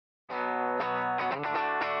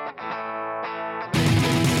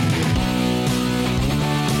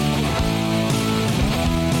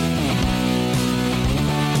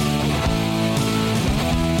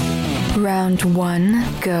Round one,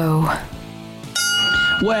 go.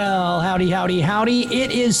 Well, howdy. It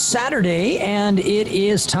is Saturday, and it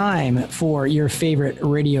is time for your favorite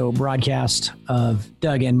radio broadcast of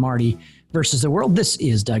Doug and Marty versus the world. This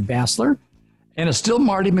is Doug Bassler. And it's still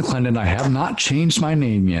Marty McClendon. I have not changed my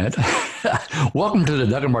name yet. Welcome to the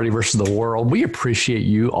Doug and Marty versus the world. We appreciate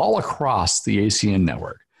you all across the ACN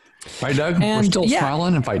network. Right, Doug? And we're still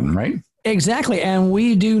smiling and fighting, right? Exactly. And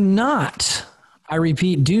we do not, I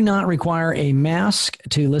repeat, do not require a mask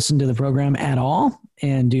to listen to the program at all,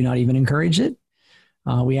 and do not even encourage it.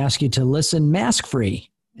 We ask you to listen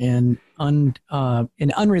mask-free. And in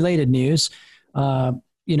unrelated news,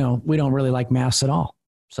 we don't really like masks at all.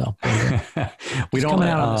 So we don't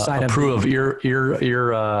approve of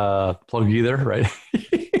ear plug either, right?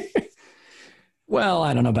 Well,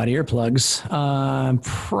 I don't know about earplugs.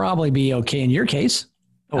 Probably be okay in your case.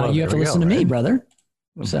 You have to listen to me, brother.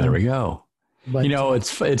 So there we go. But,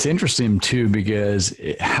 it's interesting too, because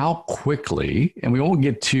how quickly, and we won't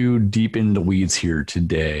get too deep into the weeds here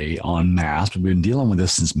today on masks, but we've been dealing with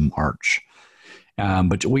this since March.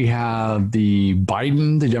 But we have the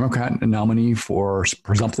Biden, the Democrat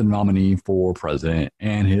presumptive nominee for president,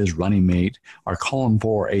 and his running mate are calling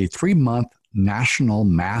for a 3-month national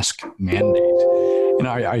mask mandate. And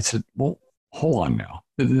I said, well, hold on now.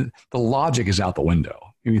 The logic is out the window.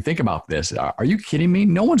 If you think about this, are you kidding me?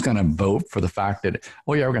 No one's going to vote for the fact that,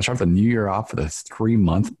 we're going to start the new year off with a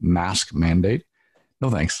 3-month mask mandate.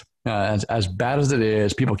 No, thanks. As bad as it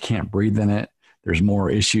is, people can't breathe in it. There's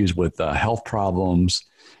more issues with health problems.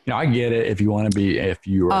 I get it if you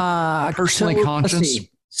are personally conscious.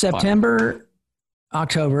 September,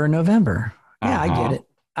 October, November. Yeah,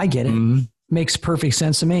 I get it. Mm-hmm. Makes perfect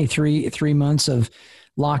sense to me. Three months of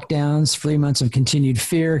lockdowns, 3 months of continued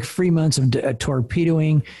fear, 3 months of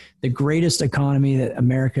torpedoing the greatest economy that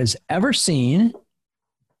America has ever seen.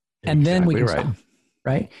 And then we can stop,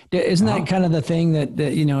 right? Isn't that kind of the thing that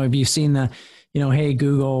if you've seen the, hey,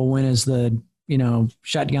 Google, when is the,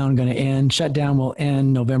 shutdown going to end? Shutdown will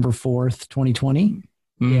end November 4th, 2020,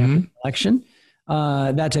 the after the election,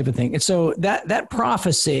 that type of thing. And so that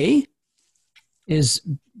prophecy is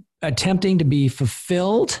attempting to be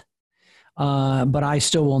fulfilled, but I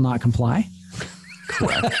still will not comply.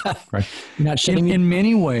 Correct. Right. You're not shitting me? In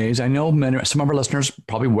many ways, I know some of our listeners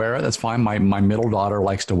probably wear it. That's fine. My middle daughter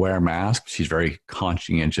likes to wear a mask. She's very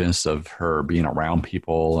conscientious of her being around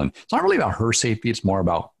people. And it's not really about her safety. It's more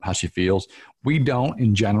about how she feels. We don't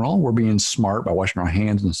in general. We're being smart by washing our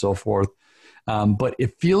hands and so forth. But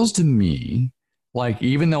it feels to me like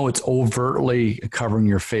even though it's overtly covering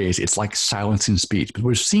your face, it's like silencing speech. But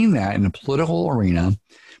we've seen that in the political arena.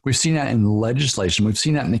 We've seen that in legislation. We've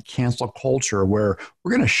seen that in the cancel culture where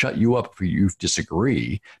we're going to shut you up if you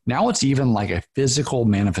disagree. Now it's even like a physical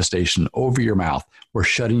manifestation over your mouth. We're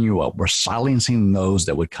shutting you up. We're silencing those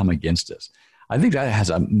that would come against us. I think that has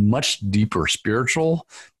a much deeper spiritual,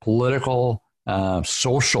 political,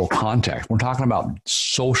 social context. We're talking about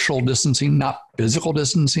social distancing, not physical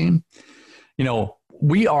distancing.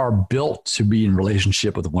 We are built to be in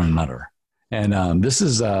relationship with one another. And this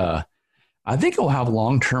is I think it will have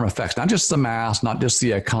long-term effects, not just the mask, not just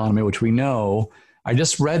the economy, which we know. I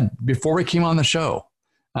just read before we came on the show,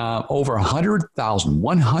 over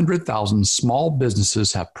 100,000 small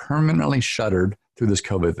businesses have permanently shuttered through this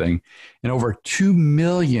COVID thing. And over 2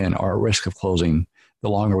 million are at risk of closing the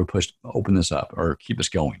longer we open this up or keep this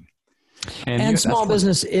going. And small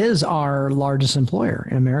business is our largest employer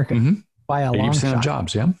in America by a long shot. Of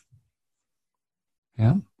jobs, yeah.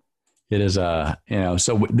 Yeah. It is,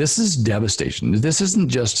 so this is devastation. This isn't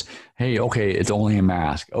just, hey, okay, it's only a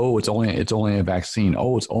mask. Oh, it's only a vaccine.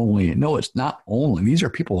 No, it's not only. These are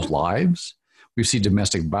people's lives. We see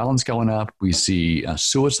domestic violence going up. We see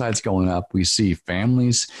suicides going up. We see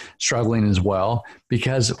families struggling as well,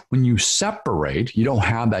 because when you separate, you don't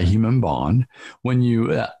have that human bond. When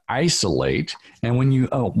you isolate and when you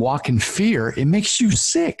walk in fear, it makes you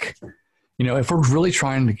sick. If we're really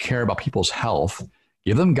trying to care about people's health,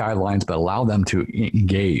 give them guidelines, but allow them to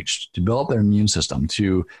engage, to build up their immune system,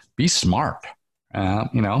 to be smart. Like I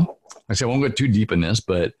said, I won't go too deep in this,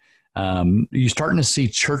 but you're starting to see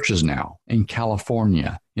churches now in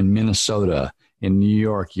California, in Minnesota, in New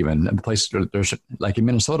York, even places. There's like in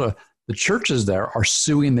Minnesota, the churches there are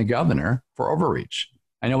suing the governor for overreach.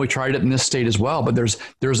 I know we tried it in this state as well, but there's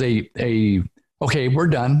okay, we're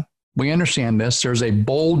done. We understand this. There's a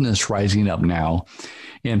boldness rising up now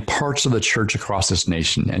in parts of the church across this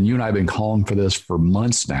nation. And you and I have been calling for this for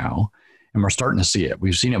months now, and we're starting to see it.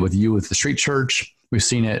 We've seen it with you with the street church. We've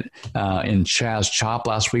seen it in Chaz Chop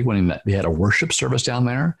last week when they had a worship service down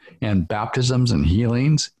there, and baptisms and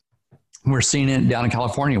healings. We're seeing it down in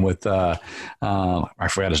California with, I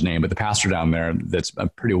forgot his name, but the pastor down there that's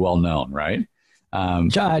pretty well known, right?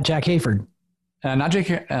 Jack Hayford. Not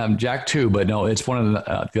Jack too, but no, it's one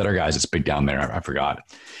of the other guys that's big down there. I forgot.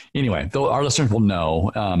 Anyway, though our listeners will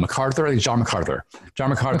know, MacArthur, John MacArthur.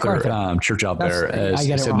 Church out there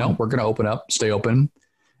said, no, we're going to open up, stay open.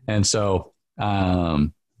 And so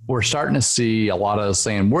we're starting to see a lot of us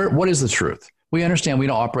saying, what is the truth? We understand we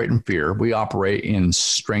don't operate in fear. We operate in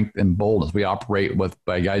strength and boldness. We operate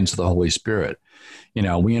by guidance of the Holy Spirit.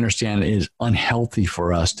 We understand it is unhealthy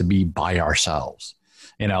for us to be by ourselves.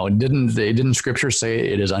 Didn't Scripture say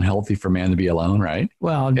it is unhealthy for man to be alone, right?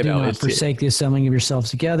 Well, do not forsake the assembling of yourselves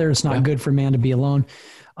together. It's not good for man to be alone.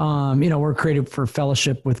 We're created for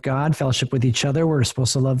fellowship with God, fellowship with each other. We're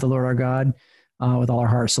supposed to love the Lord our God with all our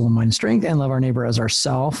heart, soul, and mind and strength, and love our neighbor as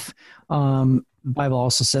ourself. The Bible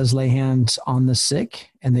also says, lay hands on the sick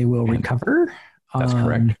and they will recover. That's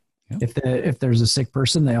correct. Yep. If there's a sick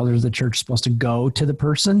person, the elders of the church are supposed to go to the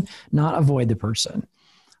person, not avoid the person.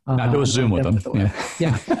 Not do a Zoom with them.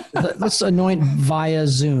 Yeah. Let's anoint via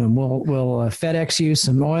Zoom. We'll FedEx you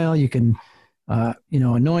some oil. You can,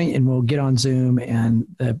 anoint, and we'll get on Zoom. And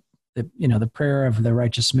the prayer of the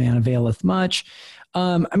righteous man availeth much.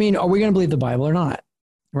 Are we going to believe the Bible or not?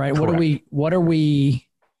 Right? Correct.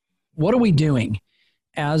 What are we doing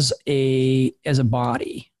as a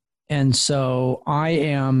body? And so I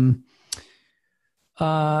am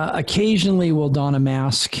occasionally will don a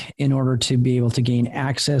mask in order to be able to gain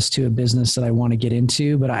access to a business that I want to get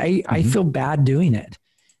into, but I feel bad doing it.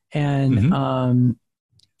 And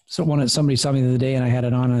so somebody saw me the other day and I had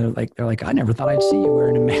it on and they're like, I never thought I'd see you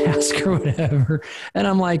wearing a mask or whatever. And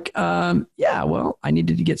I'm like, yeah, well, I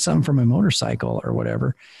needed to get some for my motorcycle or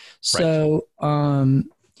whatever. So,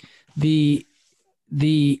 the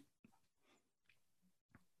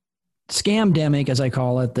scamdemic, as I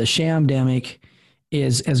call it, the shamdemic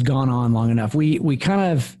has gone on long enough. We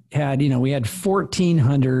kind of had, we had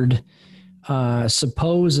 1,400,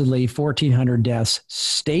 supposedly 1,400 deaths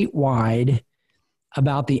statewide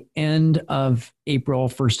about the end of April,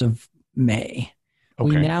 1st of May. Okay.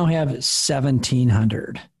 We now have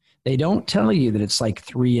 1,700. They don't tell you that it's like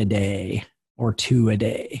 3 a day or 2 a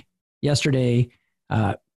day. Yesterday,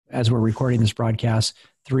 as we're recording this broadcast,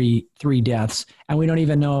 three deaths. And we don't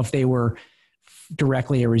even know if they were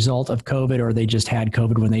directly a result of COVID or they just had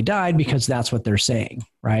COVID when they died, because that's what they're saying,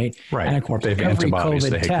 right? Right. And of course, they have antibodies,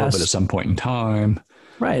 they had COVID at some point in time.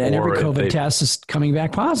 Right. And every COVID test is coming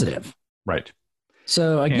back positive. Right.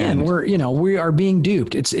 So again, we are being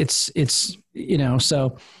duped.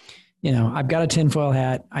 So, I've got a tinfoil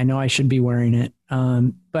hat. I know I should be wearing it.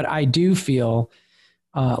 But I do feel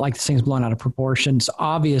like this thing's blown out of proportions.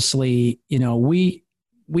 Obviously,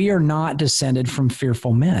 we are not descended from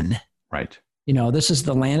fearful men. Right. This is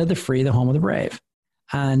the land of the free, the home of the brave.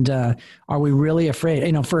 And are we really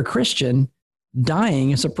afraid? For a Christian,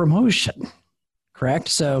 dying is a promotion, correct?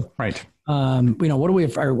 So, right. What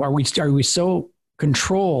are we so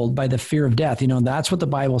controlled by the fear of death? That's what the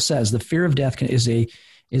Bible says. The fear of death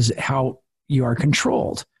is how you are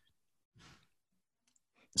controlled.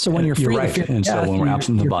 So when you're free, right. And so when we're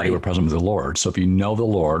absent of the body, we're present with the Lord. So if you know the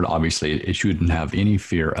Lord, obviously it shouldn't have any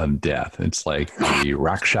fear of death. It's like the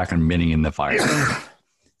Rakshak and Minnie in the fire.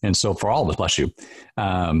 And so for all of us, bless you,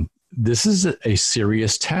 this is a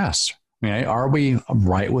serious test. Right? Are we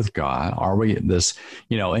right with God? Are we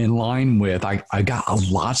in line with, I got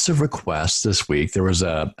lots of requests this week. There was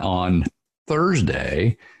on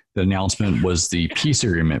Thursday, the announcement was the peace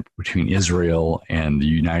agreement between Israel and the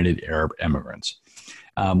United Arab Emirates.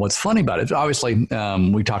 What's funny about it, obviously,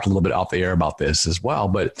 we talked a little bit off the air about this as well,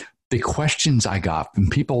 but the questions I got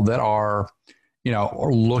from people that are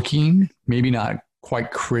looking, maybe not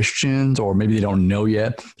quite Christians, or maybe they don't know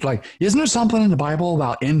yet. They're like, isn't there something in the Bible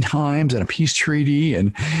about end times and a peace treaty?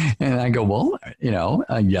 And I go, well,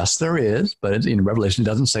 yes, there is, but in Revelation, it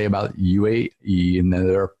doesn't say about UAE and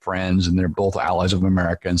they're friends and they're both allies of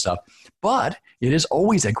America and stuff. But it is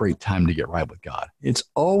always a great time to get right with God. It's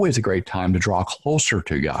always a great time to draw closer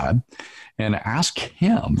to God and ask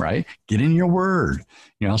Him, right? Get in your word,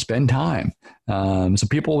 spend time. So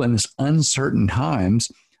people in this uncertain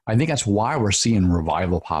times, I think that's why we're seeing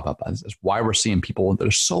revival pop up. That's why we're seeing people that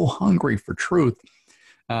are so hungry for truth.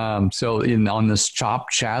 So on this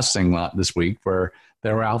Chop Chaz thing this week, where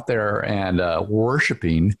they were out there and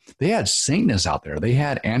worshiping, they had Satanists out there. They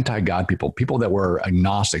had anti-God people that were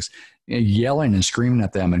agnostics, yelling and screaming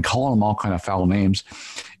at them and calling them all kind of foul names.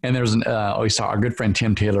 And there's we saw our good friend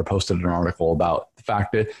Tim Taylor posted an article about the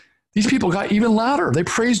fact that these people got even louder. They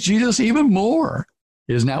praised Jesus even more.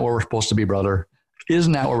 Isn't that where we're supposed to be, brother?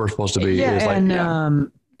 Isn't that where we're supposed to be? Yeah,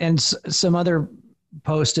 some other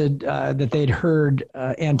posted that they'd heard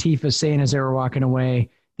Antifa saying as they were walking away,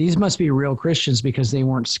 these must be real Christians because they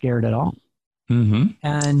weren't scared at all. Mm-hmm.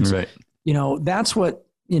 And, right. That's what,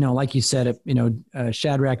 like you said,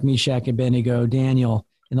 Shadrach, Meshach, Abednego, Daniel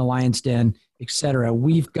in the lion's den, etc.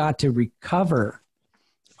 We've got to recover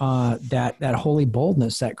that holy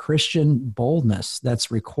boldness, that Christian boldness that's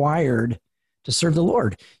required to serve the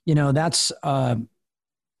Lord. That's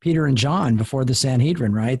Peter and John before the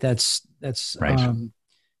Sanhedrin, right? That's right.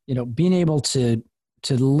 Being able to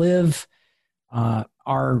live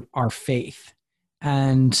our faith.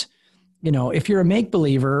 And if you're a make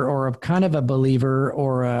believer or a kind of a believer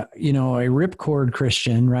or a ripcord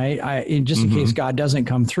Christian, right? In case God doesn't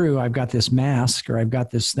come through, I've got this mask or I've got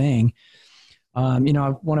this thing.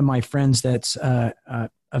 One of my friends that's a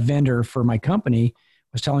vendor for my company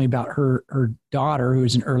was telling me about her daughter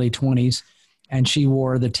who's in early 20s, and she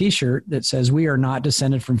wore the T-shirt that says, "We are not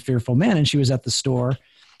descended from fearful men." And she was at the store,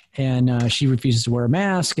 and she refuses to wear a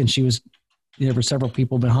mask, and there were several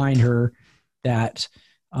people behind her that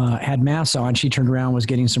had masks on. She turned around, was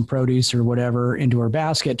getting some produce or whatever into her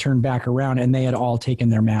basket, turned back around, and they had all taken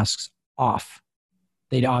their masks off.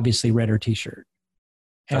 They'd obviously read her T-shirt.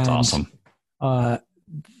 That's awesome.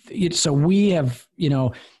 So we have,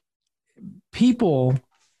 people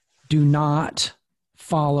do not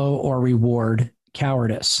follow or reward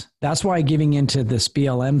cowardice. That's why giving into this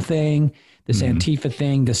BLM thing, this Antifa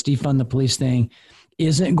thing, this defund the police thing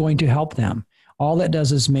isn't going to help them. All that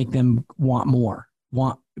does is make them want more,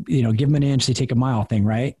 give them an inch, they take a mile thing.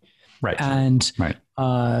 Right. Right. And, right.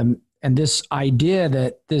 And this idea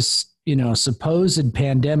that this, supposed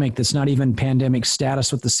pandemic, that's not even pandemic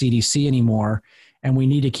status with the CDC anymore, and we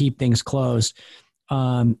need to keep things closed.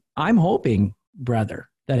 I'm hoping, brother,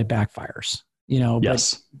 that it backfires,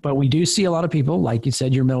 Yes. But we do see a lot of people, like you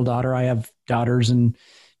said, your middle daughter. I have daughters and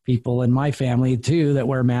people in my family too that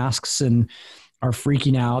wear masks and are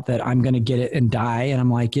freaking out that I'm going to get it and die. And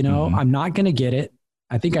I'm like, I'm not going to get it.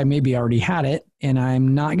 I think I maybe already had it, and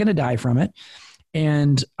I'm not going to die from it.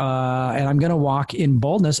 And I'm going to walk in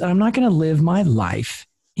boldness, and I'm not going to live my life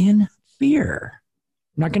in fear.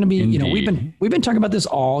 I'm not going to be, Indeed. we've been talking about this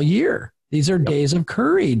all year. These are days of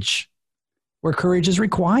courage, where courage is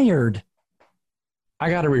required. I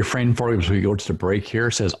got to refrain for you as we go to the break here.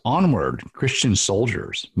 It says, "Onward, Christian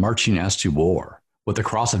soldiers marching as to war, with the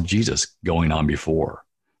cross of Jesus going on before."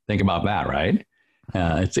 Think about that, right?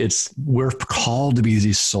 We're called to be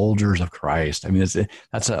these soldiers of Christ. I mean,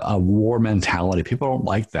 that's a war mentality. People don't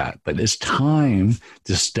like that, but it's time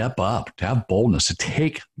to step up, to have boldness, to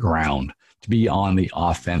take ground, to be on the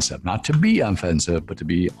offensive, not to be offensive, but to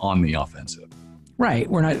be on the offensive. Right.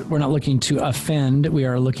 We're not looking to offend. We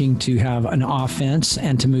are looking to have an offense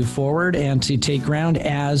and to move forward and to take ground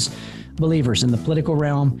as believers in the political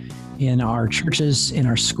realm, in our churches, in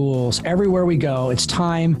our schools, everywhere we go. It's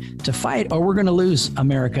time to fight, or we're going to lose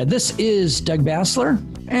America. This is Doug Bassler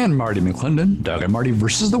and Marty McClendon. Doug and Marty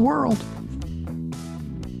versus the world.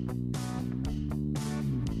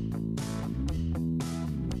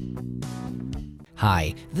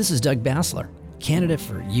 Hi, this is Doug Bassler, candidate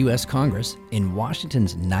for U.S. Congress in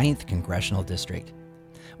Washington's 9th Congressional District.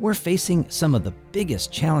 We're facing some of the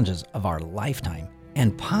biggest challenges of our lifetime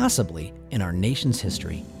and possibly in our nation's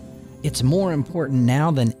history. It's more important now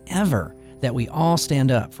than ever that we all stand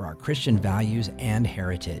up for our Christian values and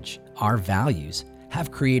heritage. Our values have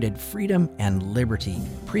created freedom and liberty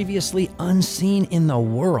previously unseen in the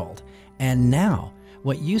world, and now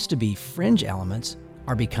what used to be fringe elements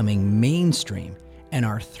are becoming mainstream and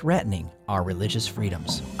are threatening our religious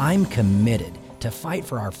freedoms. I'm committed to fight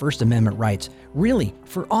for our First Amendment rights, really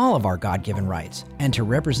for all of our God-given rights, and to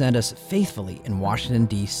represent us faithfully in Washington,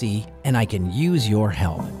 D.C., and I can use your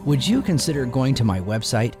help. Would you consider going to my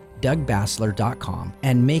website, dougbassler.com,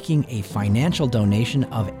 and making a financial donation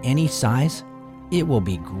of any size? It will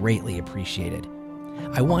be greatly appreciated.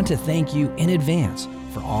 I want to thank you in advance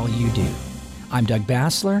for all you do. I'm Doug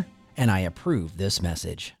Bassler, and I approve this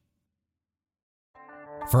message.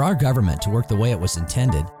 For our government to work the way it was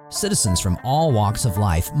intended, citizens from all walks of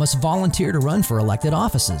life must volunteer to run for elected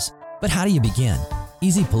offices. But how do you begin?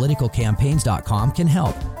 EasyPoliticalCampaigns.com can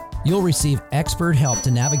help. You'll receive expert help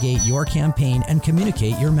to navigate your campaign and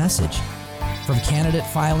communicate your message. From candidate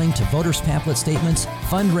filing to voters' pamphlet statements,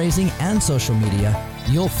 fundraising, and social media,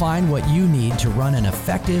 you'll find what you need to run an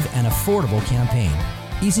effective and affordable campaign.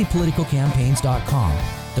 EasyPoliticalCampaigns.com.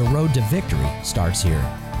 The road to victory starts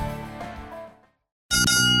here.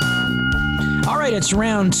 All right, right, it's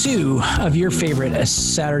round 2 of your favorite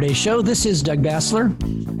Saturday show. This is Doug Bassler.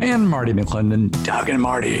 And Marty McClendon. Doug and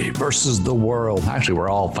Marty versus the world. Actually, we're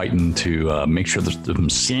all fighting to make sure there's some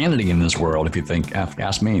sanity in this world, if you think,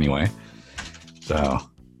 ask me anyway. So...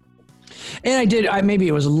 And maybe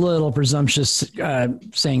it was a little presumptuous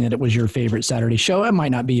saying that it was your favorite Saturday show. It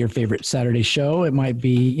might not be your favorite Saturday show. It might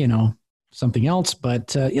be, something else,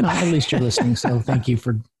 but, at least you're listening. So thank you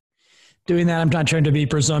for doing that. I'm not trying to be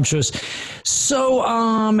presumptuous. So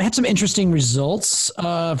had some interesting results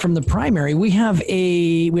from the primary. We have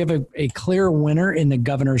a clear winner in the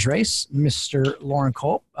governor's race, Mr. Loren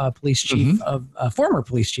Culp, police chief former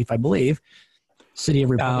police chief, I believe. City of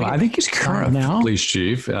Republic. I think he's current now. Police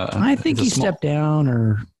chief. I think he stepped down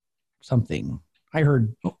or something. I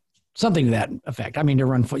heard something to that effect. I mean, to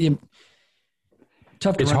run for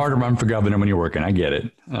tough. It's hard to run for governor when you're working. I get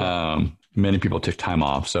it. Many people took time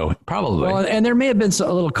off, so probably. Well, and there may have been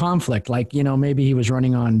a little conflict, like maybe he was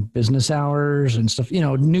running on business hours and stuff.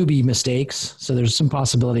 Newbie mistakes. So there's some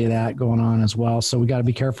possibility of that going on as well. So we got to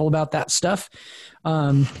be careful about that stuff.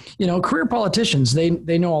 Career politicians, they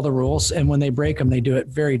know all the rules, and when they break them, they do it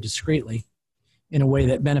very discreetly in a way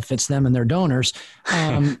that benefits them and their donors.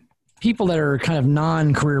 People that are kind of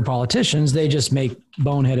non-career politicians, they just make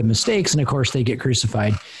boneheaded mistakes. And of course they get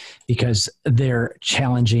crucified because they're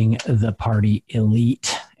challenging the party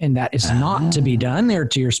elite. And that is not to be done.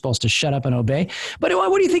 You're supposed to shut up and obey. But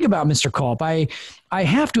what do you think about Mr. Culp? I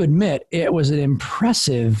have to admit, it was an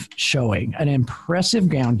impressive showing, an impressive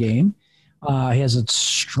ground game. He has a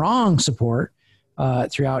strong support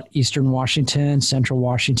throughout Eastern Washington, Central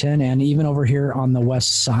Washington, and even over here on the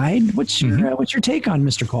West Side. What's your take on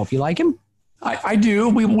Mr. Culp? You like him? I do.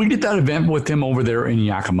 We did that event with him over there in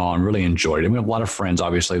Yakima and really enjoyed it. We have a lot of friends,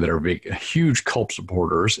 obviously, that are huge Culp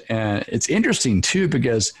supporters. And it's interesting, too,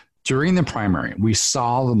 because during the primary, we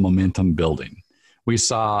saw the momentum building. We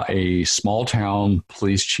saw a small town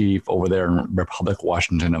police chief over there in Republic,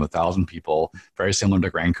 Washington, of 1,000 people, very similar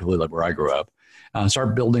to Grand Coulee, like where I grew up.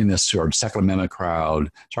 Start building this sort of Second Amendment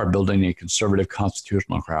crowd, start building a conservative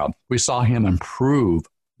constitutional crowd. We saw him improve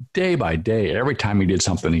day by day. Every time he did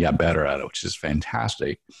something, he got better at it, which is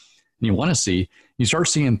fantastic. And you start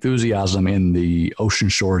seeing enthusiasm in the Ocean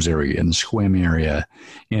Shores area, in the Sequim area,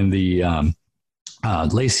 in the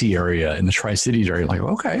Lacey area, in the Tri-Cities area. Like,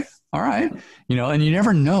 okay, all right. And you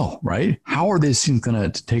never know, right? How are these things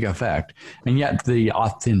going to take effect? And yet the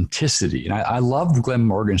authenticity, and I love Glenn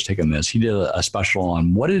Morgan's take on this. He did a special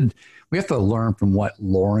on we have to learn from what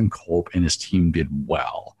Loren Culp and his team did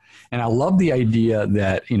well. And I love the idea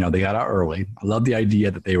that, they got out early. I love the idea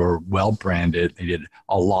that they were well branded. They did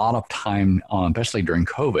a lot of time, especially during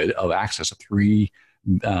COVID, of access to 3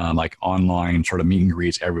 online sort of meet and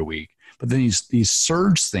greets every week. But then these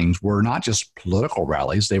surge things were not just political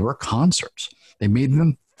rallies. They were concerts. They made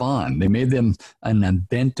them fun. They made them an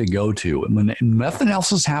event to go to. And when nothing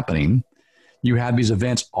else is happening, you had these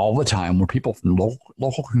events all the time where people from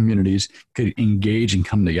local communities could engage and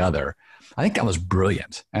come together. I think that was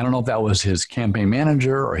brilliant. I don't know if that was his campaign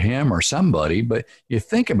manager or him or somebody, but you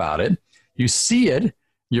think about it, you see it,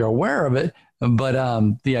 you're aware of it, but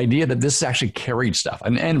the idea that this actually carried stuff.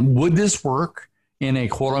 And would this work in a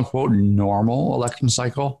quote unquote normal election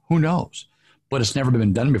cycle? Who knows? But it's never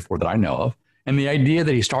been done before that I know of. And the idea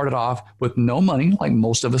that he started off with no money, like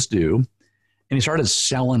most of us do, and he started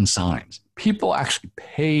selling signs. People actually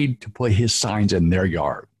paid to put his signs in their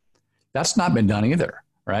yard. That's not been done either,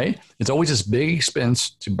 right? It's always this big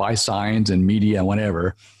expense to buy signs and media and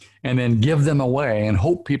whatever, and then give them away and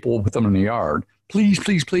hope people will put them in the yard. Please,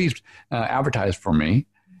 please, please advertise for me.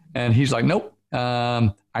 And he's like, nope,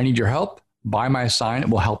 I need your help. Buy my sign. It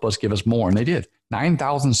will help us, give us more. And they did.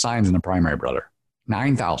 9,000 signs in the primary, brother.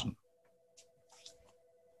 9,000.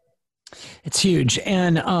 It's huge.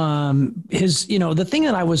 And the thing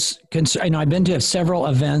that I was concerned, I've been to several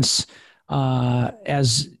events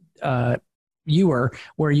as you were,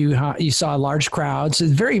 where you saw large crowds.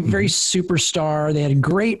 It's very, very superstar. They had a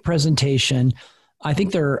great presentation. I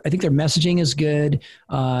think their messaging is good.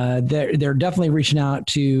 They're definitely reaching out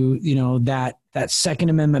to that Second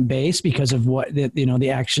Amendment base because of what the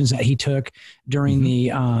actions that he took during the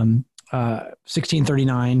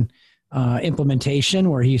 1639 implementation,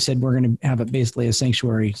 where he said we're going to have it basically a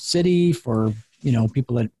sanctuary city for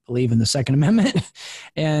people that believe in the Second Amendment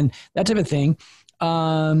and that type of thing.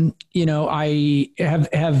 I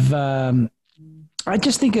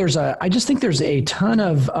just think there's a ton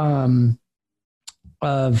of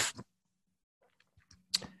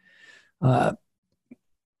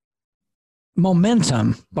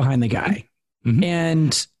momentum behind the guy.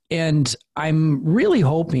 And I'm really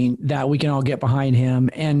hoping that we can all get behind him.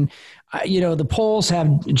 And the polls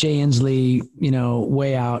have Jay Inslee,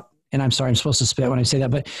 way out. And I'm sorry, I'm supposed to spit when I say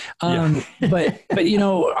that, but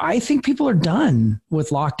I think people are done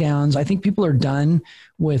with lockdowns. I think people are done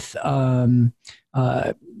with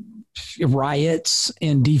riots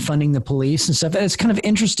and defunding the police and stuff. And it's kind of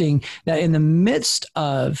interesting that in the midst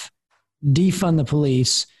of defund the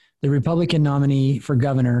police, the Republican nominee for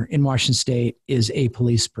governor in Washington State is a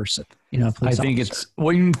police person. I think it's,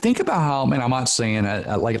 when you think about how, I'm not saying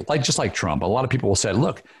just like Trump, a lot of people will say,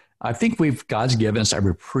 look, I think God's given us a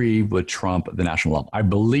reprieve with Trump at the national level. I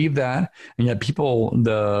believe that. And yet people,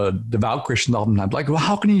 the devout Christians oftentimes like, well,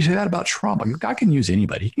 how can you say that about Trump? Like, God can use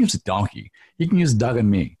anybody. He can use a donkey. He can use Doug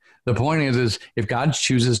and me. The point is if God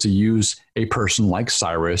chooses to use a person like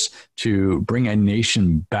Cyrus to bring a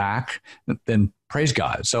nation back, then praise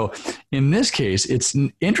God. So in this case, it's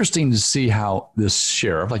interesting to see how this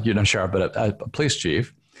sheriff, like you're not sheriff, but a police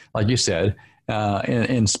chief, like you said,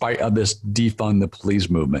 in spite of this defund the police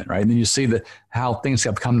movement, right? And then you see how things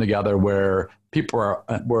have come together where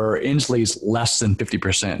where Inslee's less than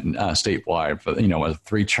 50% statewide for, a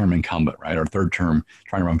 3-term incumbent, right? Or third term,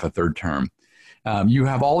 trying to run for third term. You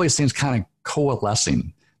have all these things kind of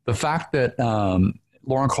coalescing. The fact that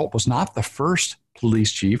Loren Culp was not the first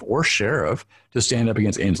police chief or sheriff to stand up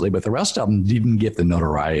against Inslee, but the rest of them didn't get the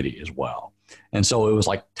notoriety as well. And so it was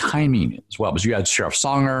like timing as well, because you had Sheriff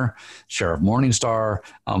Songer, Sheriff Morningstar,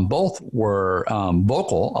 both were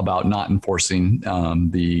vocal about not enforcing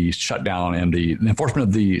the shutdown and the enforcement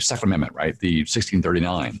of the Second Amendment, right, the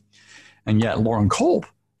 1639. And yet Loren Culp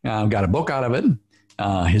got a book out of it.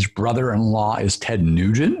 His brother-in-law is Ted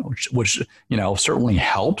Nugent, which certainly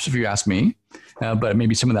helps if you ask me, but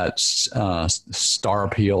maybe some of that star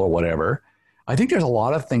appeal or whatever. I think there's a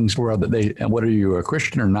lot of things where whether you're a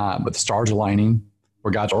Christian or not, but the stars aligning,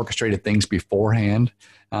 where God's orchestrated things beforehand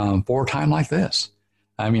for a time like this.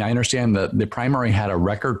 I mean, I understand that the primary had a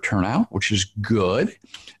record turnout, which is good,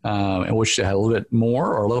 and which had a little bit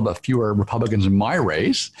more or a little bit fewer Republicans in my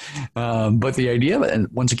race. But the idea of it, and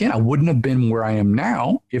once again, I wouldn't have been where I am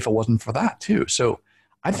now if it wasn't for that too. So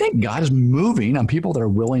I think God is moving on people that are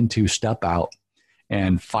willing to step out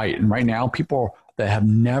and fight. And right now, people that have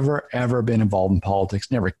never, ever been involved in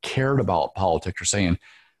politics, never cared about politics, are saying,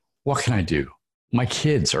 what can I do? My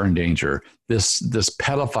kids are in danger. This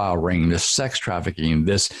pedophile ring, this sex trafficking,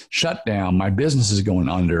 this shutdown, my business is going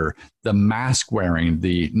under, the mask wearing,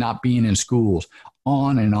 the not being in schools,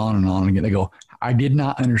 on and on and on again. They go, I did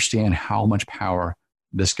not understand how much power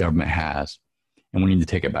this government has, and we need to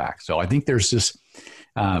take it back. So I think there's this,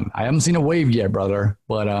 I haven't seen a wave yet, brother,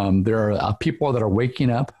 but there are people that are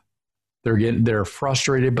waking up. They're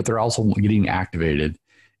frustrated, but they're also getting activated.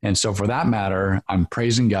 And so for that matter, I'm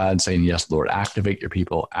praising God, saying, yes, Lord, activate your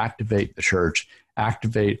people, activate the church,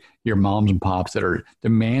 activate your moms and pops that are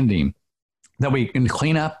demanding that we can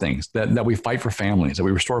clean up things, that we fight for families, that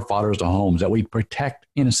we restore fathers to homes, that we protect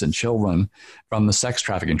innocent children from the sex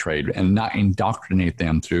trafficking trade and not indoctrinate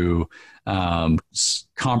them through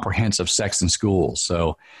comprehensive sex in schools.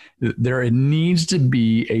 So there needs to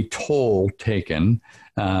be a toll taken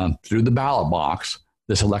through the ballot box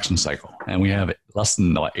this election cycle. And we have less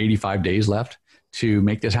than 85 days left to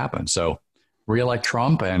make this happen. So reelect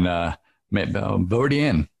Trump and vote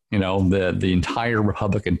in, the entire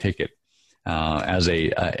Republican ticket as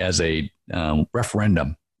a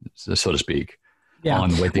referendum, so to speak. Yeah. On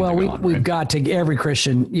the way things are going, we've right? got to, every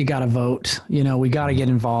Christian, you got to vote, we got to get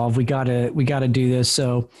involved. We got to do this.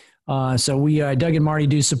 So we, Doug and Marty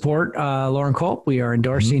do support Loren Culp. We are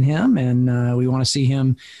endorsing him, and we want to see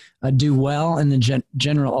him do well in the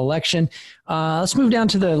general election. Let's move down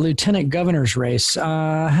to the lieutenant governor's race.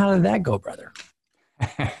 How did that go, brother?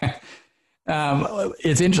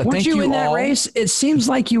 It's interesting. Weren't you in that race? It seems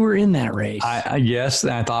like you were in that race. Yes,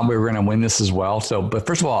 and I thought we were going to win this as well. So, but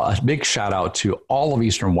first of all, a big shout out to all of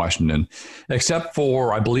Eastern Washington, except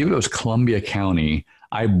for, I believe it was Columbia County.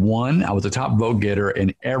 I won. I was the top vote getter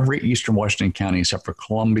in every Eastern Washington county except for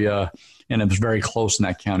Columbia, and it was very close in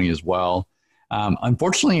that county as well.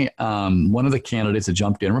 Unfortunately, one of the candidates that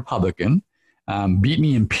jumped in, Republican, beat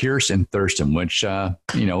me in Pierce and Thurston, which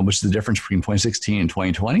was the difference between 2016 and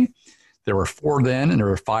 2020. There were 4 then, and there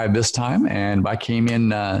were 5 this time, and I came in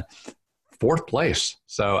 4th place,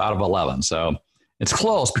 so out of 11. So it's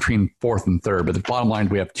close between 4th and 3rd, but the bottom line,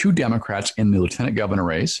 we have 2 Democrats in the lieutenant governor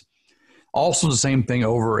race. Also the same thing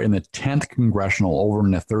over in the 10th congressional, over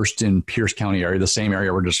in the Thurston, Pierce County area, the same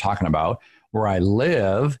area we're just talking about, where I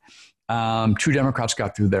live. 2 Democrats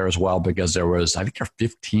got through there as well, because there was, I think there are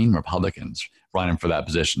 15 Republicans running for that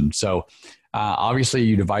position. So obviously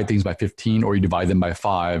you divide things by 15 or you divide them by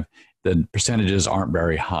 5, the percentages aren't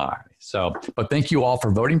very high. So, but thank you all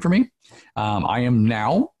for voting for me. I am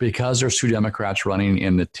now, because there's 2 Democrats running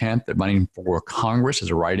in the 10th, running for Congress as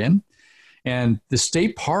a write-in. And the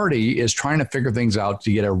state party is trying to figure things out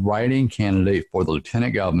to get a write-in candidate for the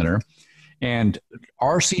lieutenant governor. And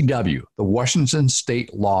RCW, the Washington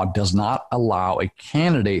state law, does not allow a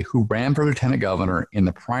candidate who ran for lieutenant governor in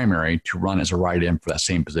the primary to run as a write-in for that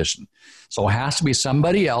same position. So it has to be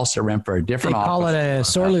somebody else that ran for a different office. They call it a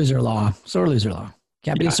sore loser law. Sore loser law.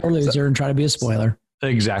 Can't be a sore loser and try to be a spoiler.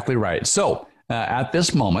 Exactly right. So at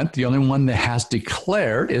this moment, the only one that has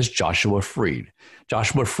declared is Joshua Freed.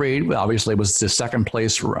 Joshua Freed obviously was the second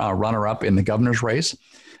place runner-up in the governor's race.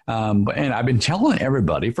 And I've been telling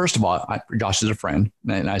everybody, first of all, Josh is a friend,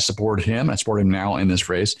 and I supported him. I support him now in this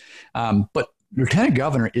race. But lieutenant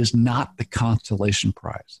governor is not the consolation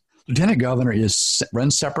prize. Lieutenant governor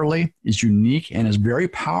runs separately, is unique, and is very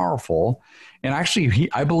powerful. And actually,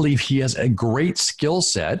 I believe he has a great skill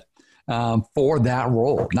set for that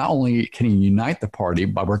role. Not only can he unite the party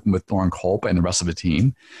by working with Loren Culp and the rest of the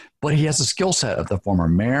team, but he has a skill set of the former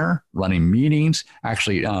mayor, running meetings,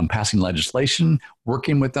 actually passing legislation,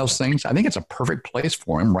 working with those things. I think it's a perfect place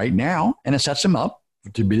for him right now, and it sets him up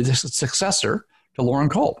to be the successor to Loren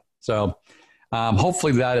Culp. So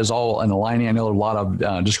hopefully that is all in aligning. I know a lot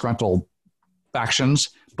of disgruntled factions,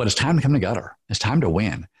 but it's time to come together. It's time to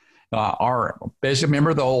win.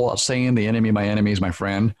 Remember the whole saying, the enemy of my enemy is my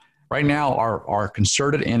friend? Right now, our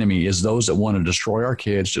concerted enemy is those that want to destroy our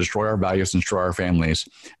kids, destroy our values, and destroy our families.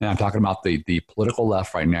 And I'm talking about the political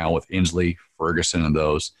left right now with Inslee, Ferguson, and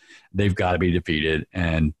those. They've got to be defeated.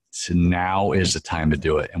 And so now is the time to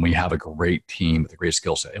do it. And we have a great team with a great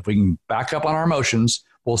skill set. If we can back up on our emotions,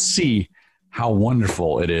 we'll see how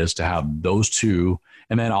wonderful it is to have those two.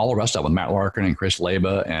 And then all the rest of them, Matt Larkin and Chris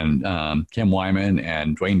Leba and Kim Wyman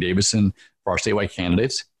and Dwayne Davison for our statewide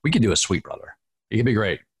candidates. We could do a sweep, brother. It could be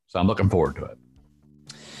great. So I'm looking forward to it.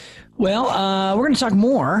 Well, we're going to talk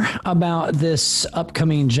more about this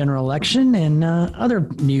upcoming general election and other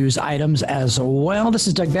news items as well. This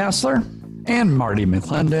is Doug Bassler. And Marty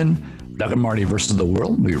McClendon. Doug and Marty versus the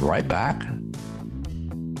world. We'll be right back.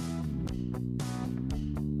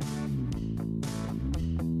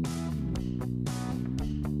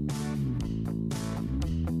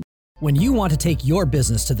 When you want to take your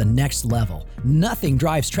business to the next level, nothing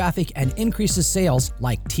drives traffic and increases sales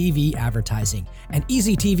like TV advertising. And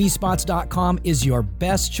EasyTVSpots.com is your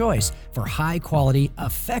best choice for high-quality,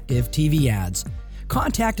 effective TV ads.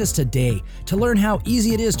 Contact us today to learn how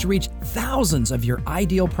easy it is to reach thousands of your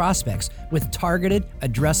ideal prospects with targeted,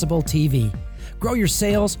 addressable TV. Grow your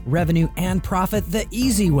sales, revenue, and profit the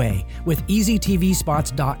easy way with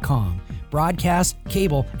EasyTVSpots.com. Broadcast,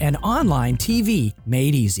 cable, and online TV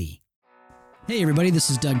made easy. Hey everybody,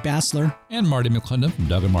 this is Doug Bassler. And Marty McClendon from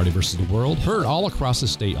Doug and Marty vs. the World, heard all across the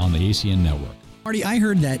state on the ACN network. Marty, I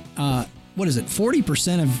heard that,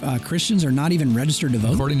 40% of Christians are not even registered to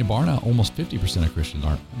vote? According to Barna, almost 50% of Christians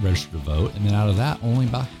aren't registered to vote. And then out of that, only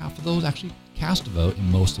about half of those actually cast a vote in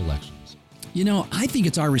most elections. You know, I think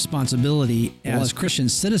it's our responsibility as Christian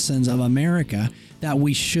citizens of America that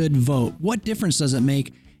we should vote. What difference does it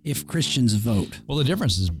make if Christians vote? Well, the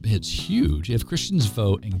difference is it's huge. If Christians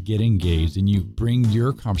vote and get engaged and you bring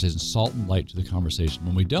your conversation, salt and light to the conversation.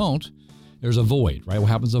 When we don't, there's a void, right? What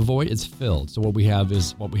happens to a void? It's filled. So what we have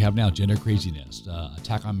is what we have now, gender craziness,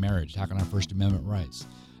 attack on marriage, attack on our First Amendment rights.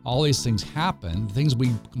 All these things happen. The things we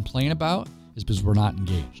complain about is because we're not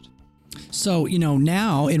engaged. So, you know,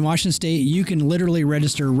 now in Washington State, you can literally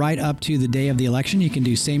register right up to the day of the election. You can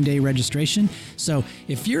do same-day registration. So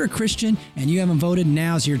if you're a Christian and you haven't voted,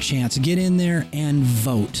 now's your chance. Get in there and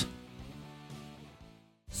vote.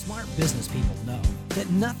 Smart business people know that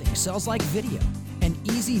nothing sells like video. And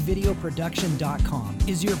EasyVideoProduction.com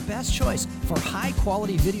is your best choice for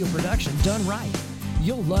high-quality video production done right.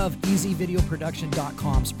 You'll love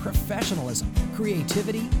EasyVideoProduction.com's professionalism,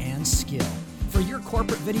 creativity, and skill for your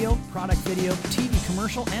corporate video, product video, TV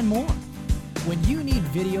commercial, and more. When you need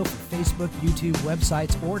video for Facebook, YouTube,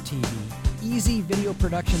 websites, or TV,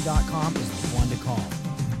 EasyVideoProduction.com is the one to call.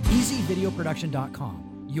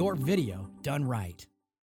 EasyVideoProduction.com, your video done right.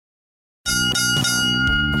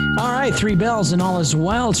 All right, 3 bells and all is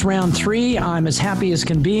well. It's round 3. I'm as happy as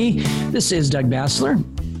can be. This is Doug Bassler.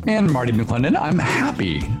 And Marty McClendon. I'm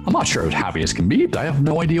happy. I'm not sure as happy as can be, but I have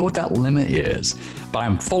no idea what that limit is. But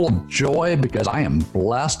I'm full of joy because I am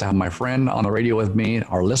blessed to have my friend on the radio with me,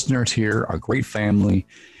 our listeners here, our great family,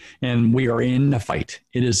 and we are in the fight.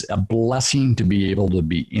 It is a blessing to be able to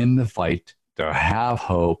be in the fight, to have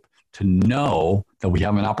hope, to know that we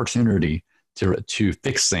have an opportunity to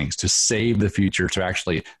fix things, to save the future, to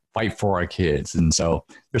actually fight for our kids. And so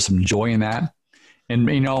there's some joy in that. And,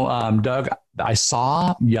 Doug, I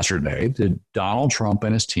saw yesterday that Donald Trump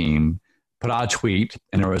and his team put out a tweet,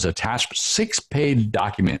 and there was attached 6-page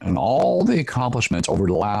document on all the accomplishments over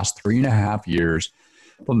the last 3.5 years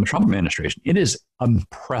from the Trump administration. It is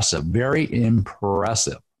impressive, very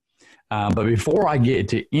impressive. But before I get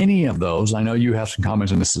to any of those, I know you have some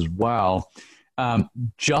comments on this as well.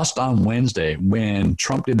 Just on Wednesday, when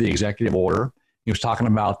Trump did the executive order, he was talking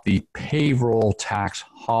about the payroll tax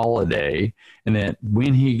holiday, and that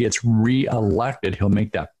when he gets reelected, he'll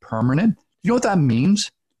make that permanent. Do you know what that means?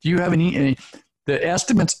 Do you have any? The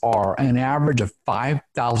estimates are an average of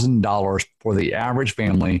 $5,000 for the average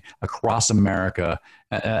family across America,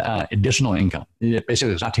 additional income.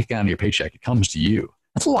 Basically, it's not taken out of your paycheck. It comes to you.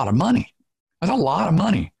 That's a lot of money. That's a lot of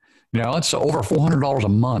money. It's over $400 a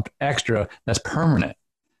month extra. That's permanent.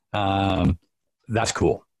 That's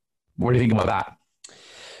cool. What do you think about that?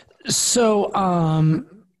 So,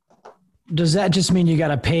 does that just mean you got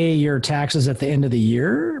to pay your taxes at the end of the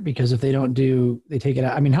year? Because if they don't they take it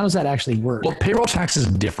out. I mean, how does that actually work? Well, payroll tax is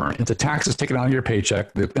different. It's a tax that's taken out of your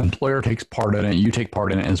paycheck. The employer takes part in it. You take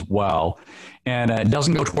part in it as well. And it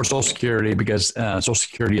doesn't go towards Social Security because Social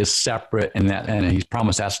Security is separate, and he's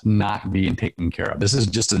promised that's not being taken care of. This is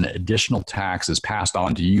just an additional tax that's passed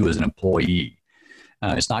on to you as an employee.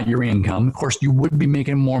 It's not your income. Of course, you would be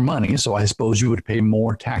making more money, so I suppose you would pay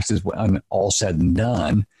more taxes when all said and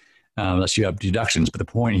done, unless you have deductions. But the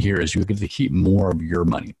point here is you get to keep more of your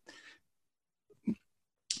money.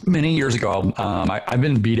 Many years ago, I've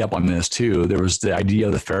been beat up on this too. There was the idea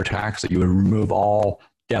of the fair tax, that you would remove all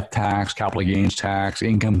death tax, capital gains tax,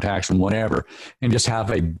 income tax, and whatever, and just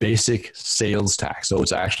have a basic sales tax. So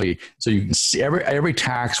it's actually, so you can see every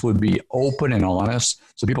tax would be open and honest.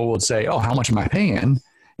 So people would say, oh, how much am I paying?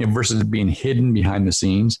 Versus being hidden behind the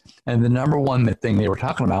scenes. And the number one thing they were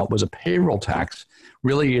talking about was a payroll tax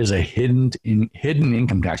really is a hidden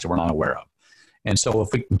income tax that we're not aware of. And so if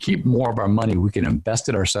we can keep more of our money, we can invest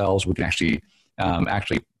it ourselves. We can actually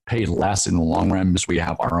pay less in the long run because we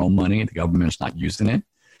have our own money. The government's not using it.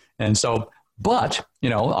 And so, but,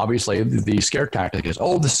 obviously the scare tactic is,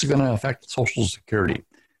 oh, this is going to affect Social Security.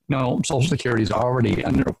 No, Social Security is already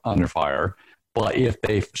under fire. But if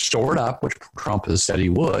they shore it up, which Trump has said he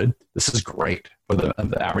would, this is great for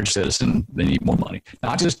the average citizen. They need more money.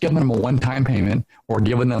 Not just giving them a one-time payment or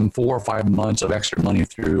giving them 4 or 5 months of extra money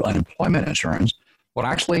through unemployment insurance, but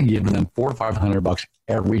actually giving them $400 or $500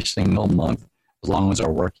 every single month as long as they're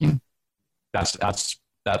working.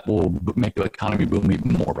 That will make the economy boom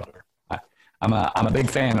even more, brother. I'm a big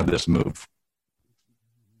fan of this move.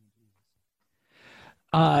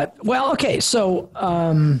 Well, okay. So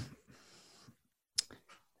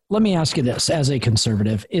let me ask you this: as a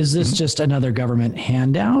conservative, is this just another government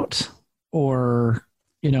handout, or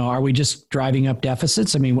are we just driving up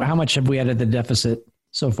deficits? I mean, how much have we added the deficit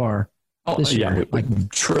so far this year? Like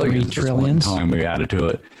trillions. Time we added to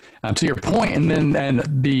it. To your point, and then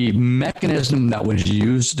the mechanism that was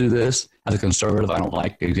used to do this, as a conservative, I don't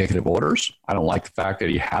like executive orders. I don't like the fact that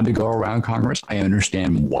he had to go around Congress. I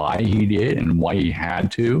understand why he did and why he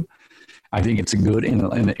had to. I think it's good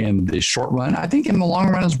in the short run. I think in the long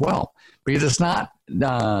run as well, because it's not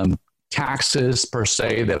taxes per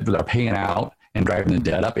se that they're paying out and driving the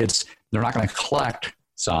debt up. They're not going to collect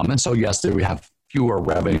some, and so yes, we have fewer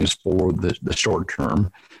revenues for the short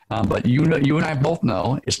term. But you and I both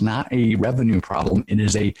know it's not a revenue problem. It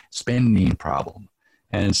is a spending problem.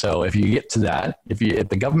 And so if you get to that, if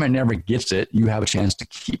the government never gets it, you have a chance to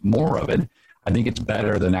keep more of it. I think it's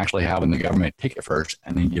better than actually having the government take it first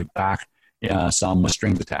and then give back some with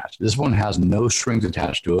strings attached. This one has no strings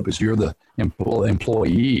attached to it because you're the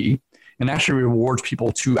employee, and actually rewards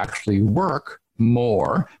people to actually work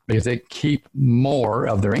more because they keep more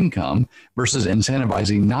of their income versus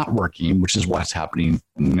incentivizing not working, which is what's happening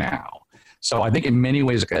now. So I think in many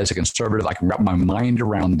ways, as a conservative, I can wrap my mind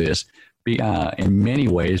around this in many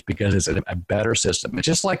ways because it's a better system. It's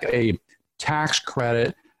just like a tax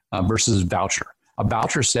credit versus voucher. A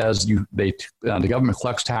voucher says the government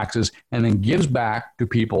collects taxes and then gives back to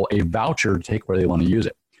people a voucher to take where they want to use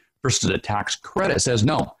it. Versus a tax credit says,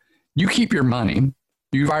 no, you keep your money.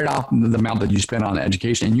 You write off the amount that you spend on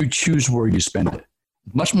education and you choose where you spend it.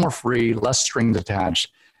 Much more free, less strings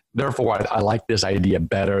attached. Therefore, I like this idea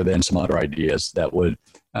better than some other ideas that would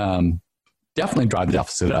definitely drive the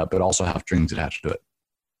deficit up, but also have strings attached to it.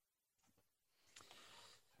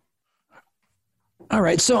 All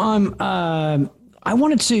right. So I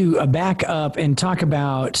wanted to back up and talk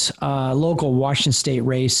about local Washington State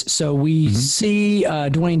race. So we see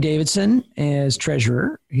Dwayne Davidson as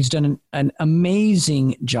treasurer. He's done an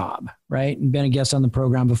amazing job, right? And been a guest on the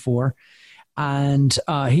program before. And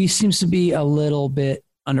he seems to be a little bit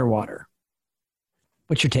underwater.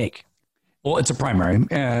 What's your take? Well, it's a primary.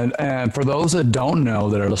 And for those that don't know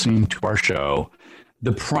that are listening to our show,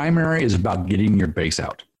 the primary is about getting your base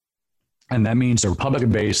out. And that means the Republican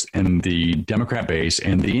base and the Democrat base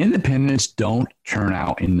and the independents don't turn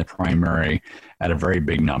out in the primary at a very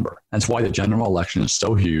big number. That's why the general election is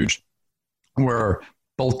so huge, where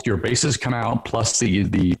both your bases come out plus the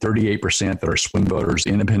 38% that are swing voters,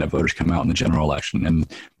 the independent voters come out in the general election. And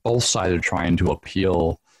both sides are trying to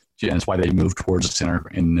appeal. And that's why they move towards the center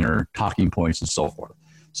in their talking points and so forth.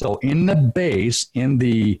 So in the base, in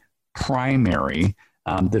the primary,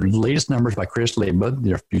 the latest numbers by Chris Leba,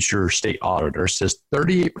 their future state auditor, says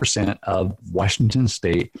 38% of Washington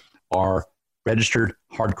State are registered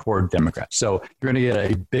hardcore Democrats. So you're going to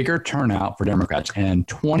get a bigger turnout for Democrats, and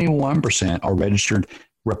 21% are registered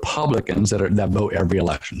Republicans that vote every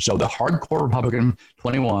election. So the hardcore Republican,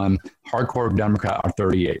 21, hardcore Democrat are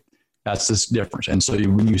 38. That's this difference. And so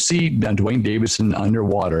when you see Dwayne Davidson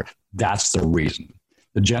underwater, that's the reason.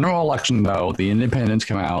 The general election, though, the independents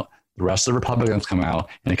come out, the rest of the Republicans come out,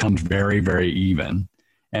 and it comes very, very even.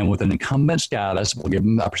 And with an incumbent status, we'll give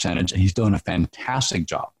him that percentage, and he's doing a fantastic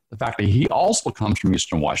job. The fact that he also comes from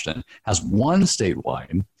Eastern Washington, has won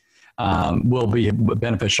statewide, will be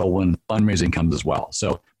beneficial when fundraising comes as well.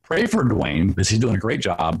 So pray for Dwayne because he's doing a great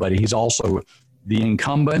job, but he's also the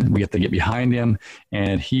incumbent. We have to get behind him,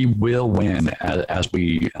 and he will win as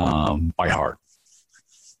we fight hard.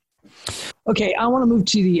 Okay, I want to move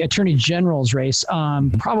to the Attorney General's race.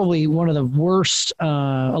 Probably one of the worst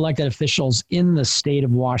elected officials in the state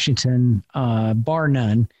of Washington, bar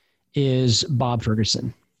none, is Bob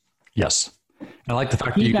Ferguson. Yes. I like the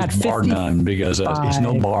fact that you use bar none because he's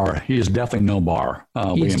no bar. He is definitely no bar.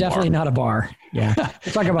 He's definitely not a bar. Yeah.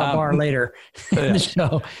 We'll talk about bar later in the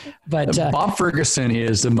show. But Bob Ferguson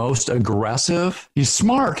is the most aggressive. He's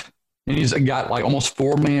smart. And he's got like almost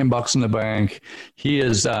 $4 million in the bank. He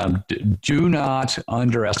is, do not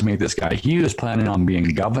underestimate this guy. He was planning on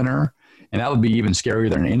being governor, and that would be even scarier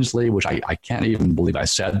than Inslee, which I can't even believe I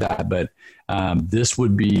said that. But this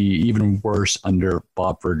would be even worse under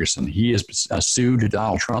Bob Ferguson. He has sued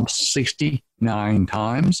Donald Trump 69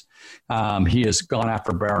 times. He has gone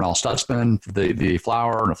after Barronelle Stutzman for the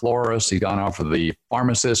flower and the florist. He's gone after the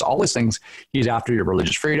pharmacist, all these things. He's after your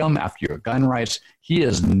religious freedom, after your gun rights. He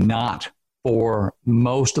is not for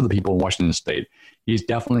most of the people in Washington State. He's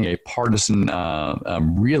definitely a partisan,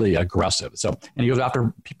 really aggressive. So, and he goes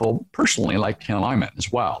after people personally like Ken Lyman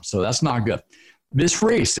as well. So that's not good. This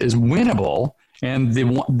race is winnable. And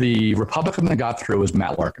the Republican that got through is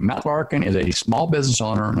Matt Larkin. Matt Larkin is a small business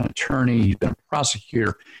owner, an attorney. He's been a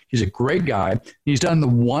prosecutor. He's a great guy. He's done the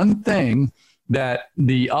one thing that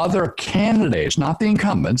the other candidates, not the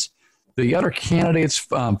incumbents, the other candidates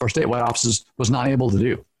for statewide offices was not able to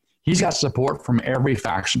do. He's got support from every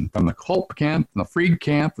faction, from the Culp camp, from the Freed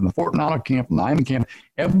camp, from the Fortunato camp, from the Hyman camp.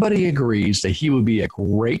 Everybody agrees that he would be a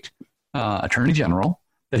great attorney general,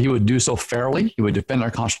 that he would do so fairly, he would defend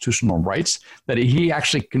our constitutional rights, that he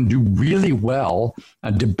actually can do really well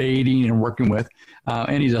debating and working with.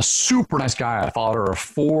 And he's a super nice guy, a father of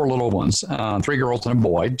 4 little ones, 3 girls and a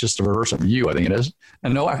boy, just the reverse of you, I think it is.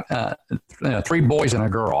 And 3 boys and a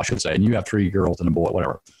girl, I should say, and you have 3 girls and a boy,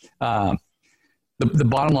 whatever. The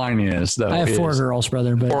bottom line is, though, I have 4 girls,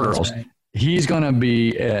 brother. But 4 girls. Right. He's going to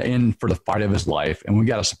be in for the fight of his life, and we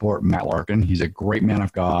got to support Matt Larkin. He's a great man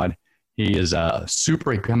of God. He is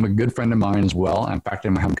become a good friend of mine as well. In fact,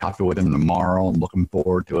 I'm having coffee with him tomorrow. I'm looking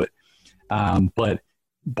forward to it. But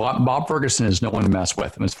Bob Ferguson is no one to mess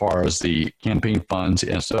with as far as the campaign funds.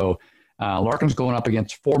 And so Larkin's going up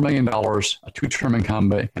against $4 million, a 2-term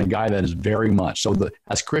incumbent, and a guy that is very much. So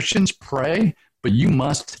as Christians, pray, but you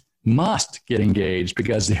must get engaged,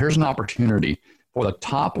 because here's an opportunity for the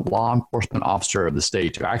top law enforcement officer of the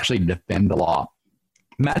state to actually defend the law.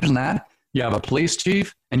 Imagine that. You have a police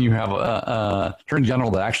chief and you have a attorney general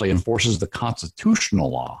that actually enforces the constitutional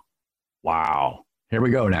law. Wow. Here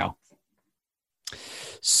we go now.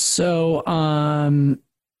 So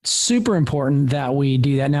super important that we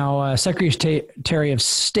do that. Now, Secretary of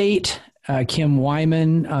State Kim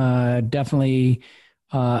Wyman, definitely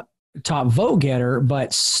top vote getter,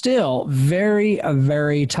 but still very,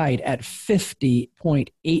 very tight at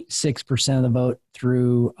 50.86% of the vote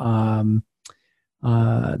through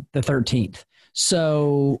the 13th.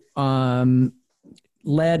 So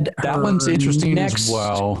led that her one's interesting next as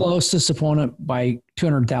well. Closest opponent by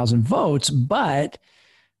 200,000 votes, but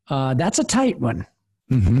that's a tight one.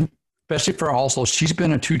 Mm-hmm. Especially for also, she's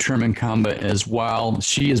been a 2-term incumbent as well.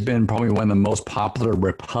 She has been probably one of the most popular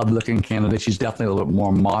Republican candidates. She's definitely a little bit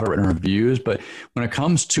more moderate in her views, but when it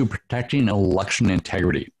comes to protecting election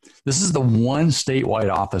integrity, this is the one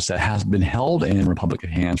statewide office that has been held in Republican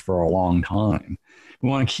hands for a long time. We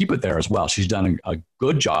want to keep it there as well. She's done a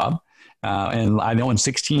good job. And I know in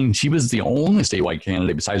 2016, she was the only statewide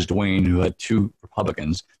candidate besides Dwayne who had 2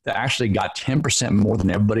 Republicans that actually got 10% more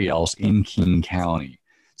than everybody else in King County.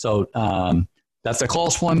 So that's a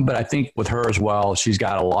close one, but I think with her as well, she's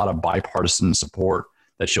got a lot of bipartisan support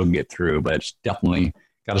that she'll get through. But it's definitely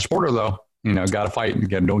got to support her, though. Got to fight.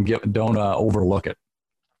 Again, don't overlook it.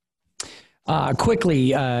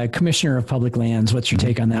 Quickly, Commissioner of Public Lands, what's your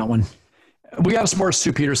take on that one? We got to support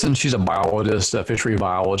Sue Peterson. She's a biologist, a fishery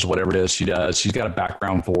biologist, whatever it is she does. She's got a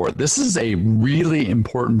background for it. This is a really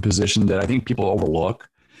important position that I think people overlook.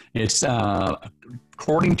 It's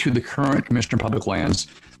according to the current Commissioner of Public Lands,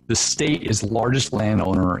 the state is the largest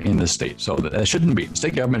landowner in the state. So that shouldn't be. The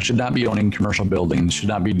state government should not be owning commercial buildings, should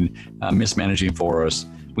not be mismanaging forests.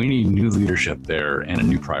 We need new leadership there and a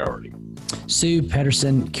new priority. Sue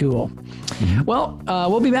Peterson, cool. Mm-hmm. Well,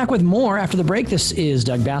 we'll be back with more after the break. This is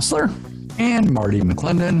Doug Bassler. And Marty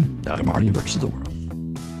McClendon, Doug and Marty versus the world.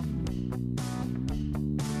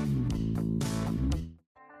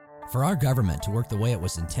 For our government to work the way it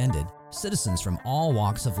was intended, citizens from all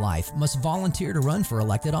walks of life must volunteer to run for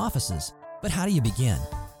elected offices. But how do you begin?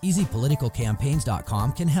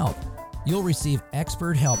 EasyPoliticalCampaigns.com can help. You'll receive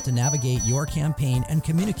expert help to navigate your campaign and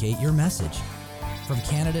communicate your message. From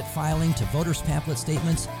candidate filing to voters pamphlet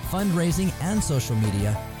statements, fundraising, and social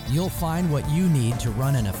media, you'll find what you need to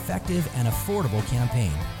run an effective and affordable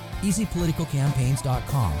campaign.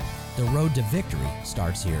 EasyPoliticalCampaigns.com. The road to victory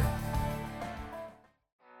starts here.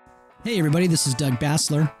 Hey everybody, this is Doug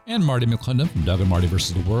Bassler. And Marty McClendon from Doug and Marty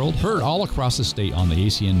versus the World, heard all across the state on the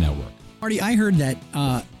ACN network. Marty, I heard that,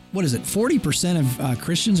 40% of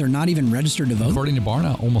Christians are not even registered to vote? According to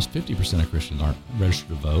Barna, almost 50% of Christians aren't registered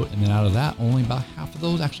to vote. And then out of that, only about half of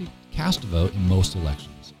those actually cast a vote in most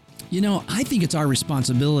elections. I think it's our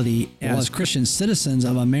responsibility as Christian citizens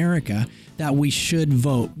of America that we should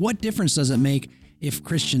vote. What difference does it make if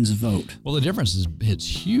Christians vote? Well, the difference is it's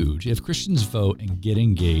huge. If Christians vote and get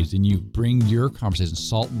engaged and you bring your conversation,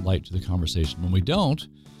 salt and light to the conversation. When we don't,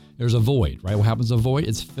 there's a void, right? What happens to a void?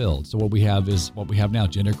 It's filled. So what we have is what we have now,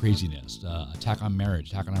 gender craziness, attack on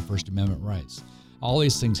marriage, attack on our First Amendment rights. All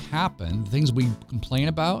these things happen. The things we complain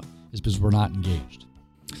about is because we're not engaged.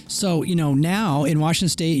 So, now in Washington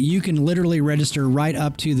State, you can literally register right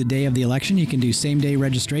up to the day of the election. You can do same-day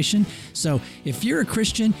registration. So if you're a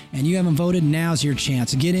Christian and you haven't voted, now's your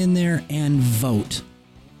chance. Get in there and vote.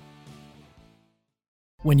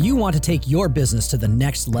 When you want to take your business to the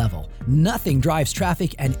next level, nothing drives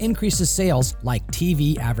traffic and increases sales like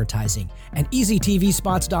TV advertising. And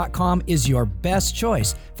EasyTVSpots.com is your best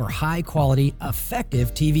choice for high-quality,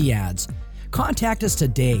 effective TV ads. Contact us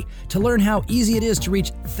today to learn how easy it is to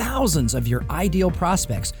reach thousands of your ideal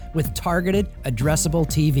prospects with targeted, addressable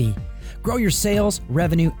TV. Grow your sales,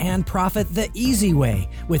 revenue, and profit the easy way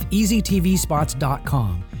with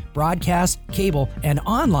EasyTVSpots.com. Broadcast, cable, and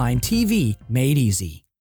online TV made easy.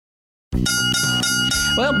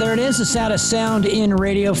 Well, there it is, the saddest sound in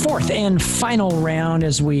radio. Fourth and final round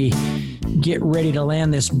as we get ready to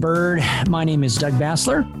land this bird. My name is Doug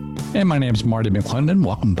Bassler. And my name is Marty McClendon.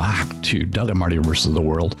 Welcome back to Doug and Marty versus the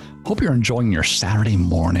World. Hope you're enjoying your Saturday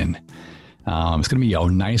morning. It's going to be a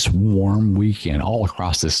nice, warm weekend all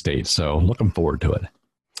across the state, so looking forward to it.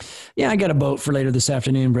 Yeah, I got a boat for later this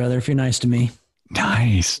afternoon, brother, if you're nice to me.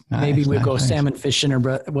 Nice. Maybe we'll go salmon fishing or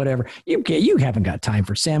whatever. You haven't got time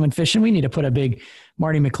for salmon fishing. We need to put a big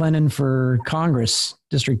Marty McClendon for Congress,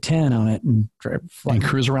 District 10 on it and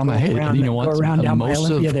cruise around the hay. You know what? Go around down by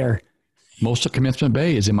Olympia there. Most of Commencement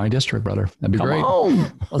Bay is in my district, brother. That'd be great. Come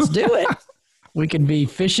on. Let's do it. We could be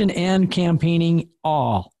fishing and campaigning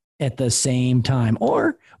all at the same time.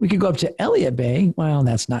 Or we could go up to Elliott Bay. Well,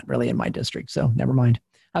 that's not really in my district, so never mind.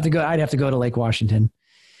 I'd have to go to Lake Washington,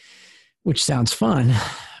 which sounds fun.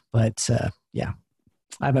 But yeah,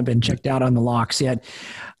 I haven't been checked out on the locks yet.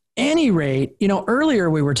 Any rate, earlier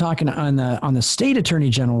we were talking on the state attorney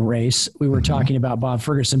general race, we were talking about Bob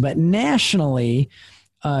Ferguson, but nationally,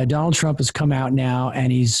 Donald Trump has come out now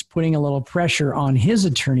and he's putting a little pressure on his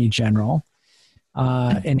attorney general.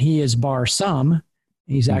 And he is Barr some.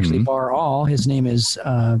 He's actually Barr all. His name is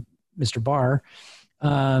Mr. Barr.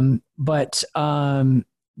 But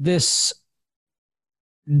this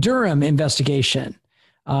Durham investigation,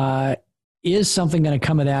 is something going to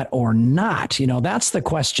come of that or not? You know, that's the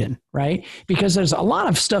question, right? Because there's a lot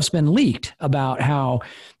of stuff's been leaked about how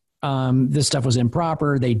this stuff was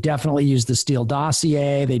improper. They definitely used the Steele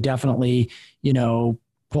dossier. They definitely, you know,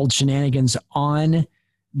 pulled shenanigans on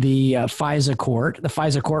the FISA court. The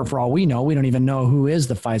FISA court, for all we know, we don't even know who is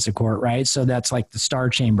the FISA court, right? So that's like the Star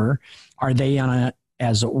Chamber. Are they on it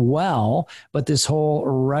as well? But this whole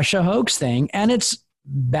Russia hoax thing, and it's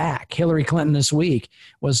back. Hillary Clinton this week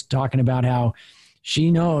was talking about how she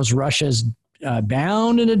knows Russia's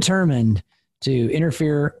bound and determined to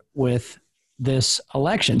interfere with this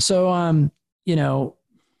election. So, you know,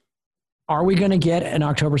 are we going to get an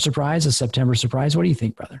October surprise, a September surprise? What do you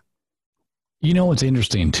think, brother? You know, what's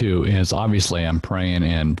interesting too is obviously I'm praying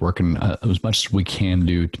and working as much as we can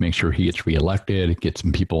do to make sure he gets reelected, get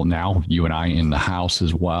some people now, you and I in the House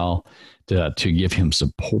as well, to give him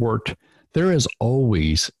support. There is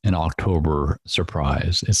always an October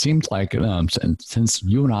surprise. It seems like since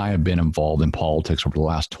you and I have been involved in politics over the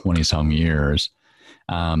last 20 some years,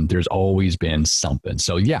 there's always been something.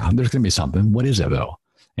 So yeah, there's going to be something. What is it though?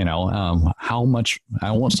 You know, how much,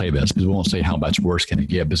 I won't say this because we won't say how much worse can it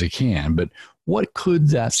get as it can, but what could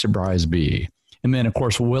that surprise be? And then of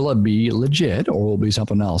course, will it be legit or will it be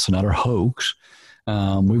something else, another hoax?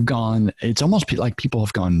 It's almost like people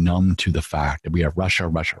have gone numb to the fact that we have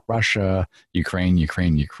Russia, Ukraine.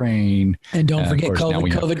 And don't forget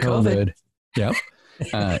COVID. Yep.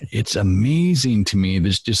 It's amazing to me.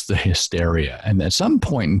 There's just the hysteria. And at some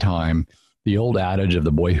point in time, the old adage of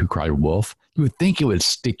the boy who cried wolf, you would think it would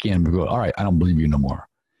stick in and go, all right, I don't believe you no more.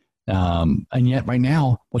 And yet right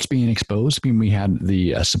now, what's being exposed? I mean, we had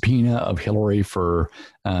the subpoena of Hillary for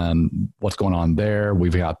what's going on there.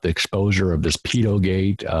 We've got the exposure of this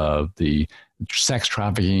pedogate, of the sex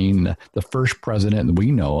trafficking, the first president that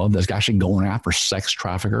we know of that's actually going after sex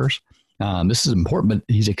traffickers. This is important, but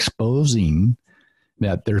he's exposing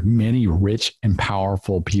that there's many rich and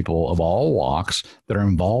powerful people of all walks that are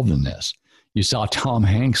involved in this. You saw Tom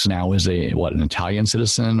Hanks now is an Italian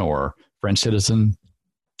citizen or French citizen?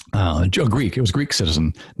 Greek. It was Greek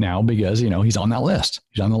citizen now because, you know, he's on that list.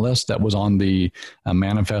 He's on the list that was on the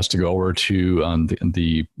manifest to go over to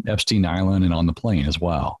the Epstein Island and on the plane as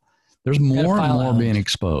well. There's more and more being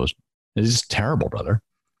exposed. It is terrible, brother.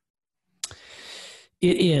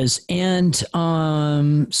 It is. And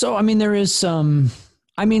so, I mean, there is some,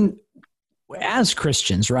 I mean, as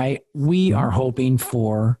Christians, right, we are hoping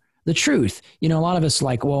for the truth. You know, a lot of us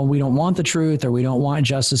like, well, we don't want the truth or we don't want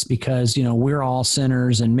justice because, you know, we're all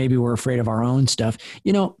sinners and maybe we're afraid of our own stuff.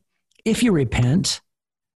 You know, if you repent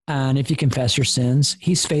and if you confess your sins,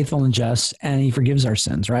 he's faithful and just and he forgives our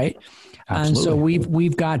sins, right? Absolutely. And so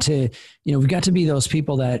we've got to, you know, we've got to be those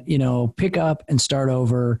people that, you know, pick up and start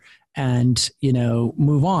over and, you know,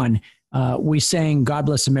 move on. We sang God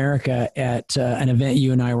Bless America at an event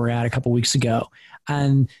you and I were at a couple weeks ago.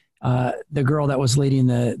 And the girl that was leading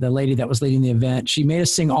the lady that was leading the event, she made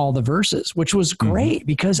us sing all the verses, which was great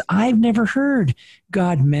because I've never heard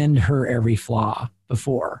God mend her every flaw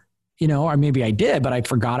before, you know, or maybe I did, but I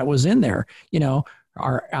forgot it was in there, you know,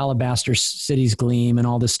 our alabaster cities gleam and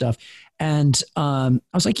all this stuff. And I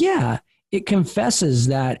was like, yeah, it confesses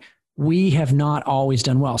that we have not always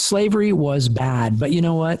done well. Slavery was bad, but you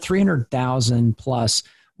know what? 300,000 plus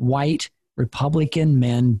white Republican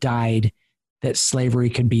men died that slavery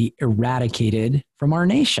could be eradicated from our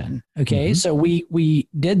nation. Okay. So we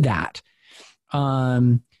did that.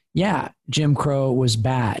 Yeah. Jim Crow was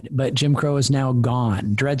bad, but Jim Crow is now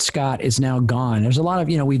gone. Dred Scott is now gone. There's a lot of,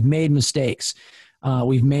 you know, we've made mistakes.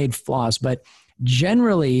 We've made flaws, but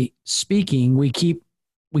generally speaking, we keep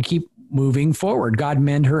moving forward. God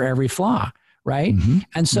mend her every flaw. Right.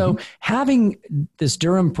 And so having this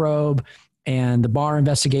Durham probe and the Barr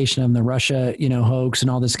investigation of the Russia, you know, hoax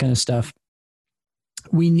and all this kind of stuff,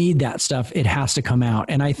 we need that stuff. It has to come out.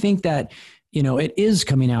 And I think that, you know, it is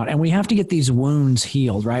coming out and we have to get these wounds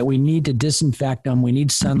healed, right? We need to disinfect them. We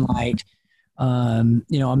need sunlight. You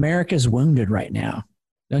know, America's wounded right now.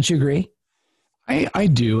 Don't you agree? I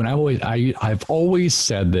do. And I've always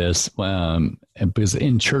said this because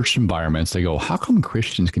in church environments, they go, how come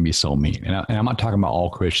Christians can be so mean? And I'm not talking about all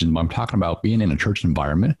Christians, but I'm talking about being in a church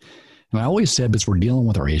environment. And I always said this, we're dealing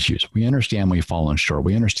with our issues. We understand we've fallen short.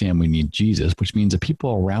 We understand we need Jesus, which means that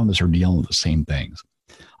people around us are dealing with the same things.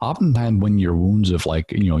 Oftentimes when your wounds of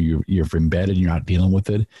like, you know, you're embedded, you're not dealing with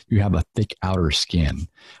it, you have a thick outer skin.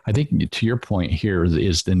 I think to your point here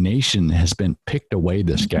is the nation has been picked away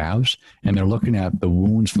the scabs and they're looking at the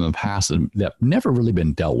wounds from the past that never really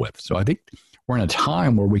been dealt with. So I think we're in a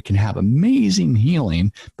time where we can have amazing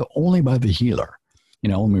healing, but only by the healer. You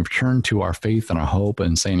know, when we return to our faith and our hope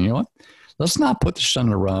and saying, you know what, let's not put this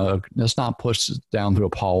under the rug. Let's not push it down through a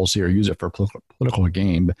policy or use it for political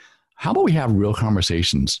gain. But how about we have real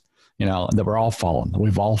conversations, that we're all fallen.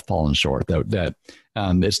 We've all fallen short. That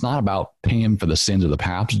it's not about paying for the sins of the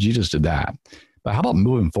past. Jesus did that. But how about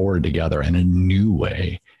moving forward together in a new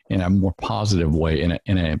way, in a more positive way,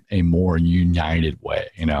 in a more united way,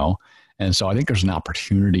 And so I think there's an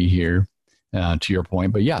opportunity here, to your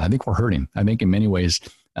point. But yeah, I think we're hurting. I think in many ways,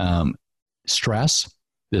 stress,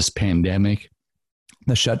 this pandemic,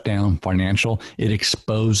 the shutdown, financial, it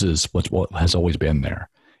exposes what has always been there,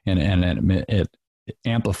 and it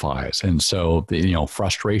amplifies. And so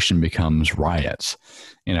frustration becomes riots,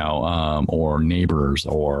 or neighbors,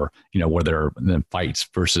 or where there are fights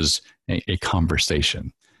versus a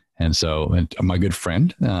conversation. And so my good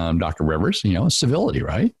friend, Dr. Rivers, civility,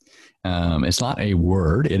 right? It's not a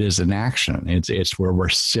word, it is an action. It's where we're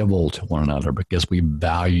civil to one another because we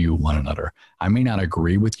value one another. I may not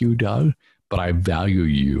agree with you, Doug, but I value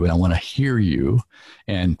you and I want to hear you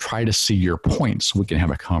and try to see your points so we can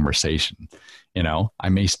have a conversation. I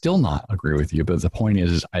may still not agree with you, but the point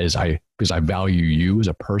is because I value you as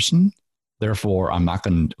a person, therefore I'm not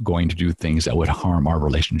going to do things that would harm our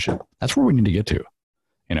relationship. That's where we need to get to,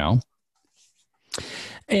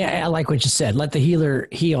 Yeah, I like what you said. Let the healer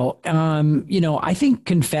heal. I think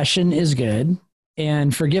confession is good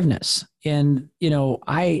and forgiveness. And,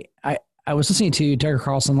 I was listening to Tucker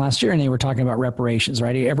Carlson last year and they were talking about reparations,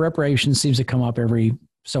 right? Reparations seems to come up every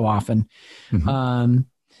so often. Mm-hmm.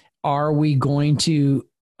 Are we going to,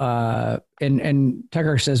 and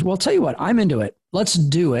Tucker says, well, tell you what, I'm into it. Let's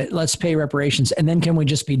do it. Let's pay reparations. And then can we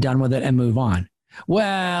just be done with it and move on?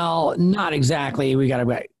 Well, not exactly. We got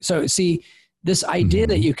to, so see, this idea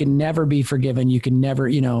that you can never be forgiven, you can never,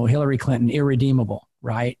 Hillary Clinton, irredeemable,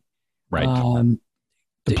 right? Right.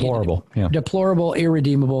 Deplorable. Yeah. Deplorable,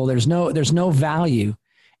 irredeemable. There's no value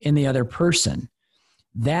in the other person.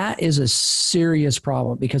 That is a serious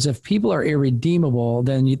problem because if people are irredeemable,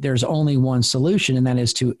 then there's only one solution, and that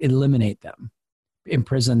is to eliminate them,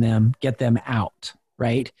 imprison them, get them out,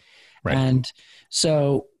 right? And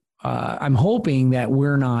so I'm hoping that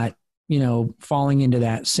we're not, falling into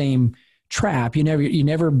that same trap. You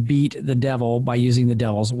never beat the devil by using the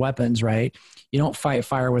devil's weapons, right? You don't fight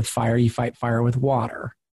fire with fire, you fight fire with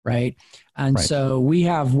water, right? And so we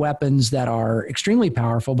have weapons that are extremely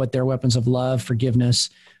powerful, but they're weapons of love, forgiveness,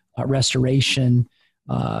 restoration,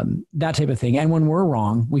 that type of thing. And when we're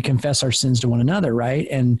wrong, we confess our sins to one another, right?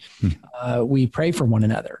 And we pray for one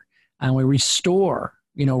another and we restore,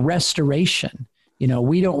 restoration.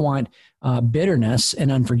 We don't want bitterness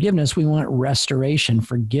and unforgiveness. We want restoration,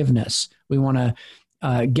 forgiveness. We want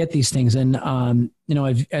to get these things. And,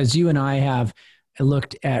 as you and I have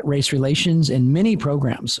looked at race relations in many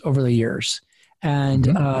programs over the years,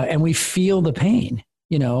 and we feel the pain,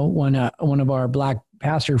 when one of our Black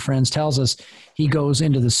pastor friends tells us he goes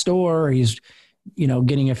into the store, he's,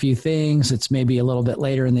 getting a few things. It's maybe a little bit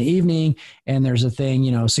later in the evening and there's a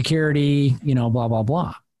thing, security, blah, blah,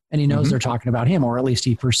 blah. And he knows they're talking about him, or at least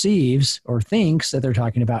he perceives or thinks that they're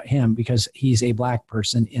talking about him because he's a Black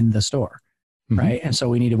person in the store. Right. And so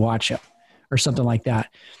we need to watch him or something like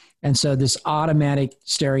that. And so this automatic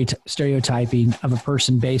stereotyping of a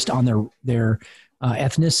person based on their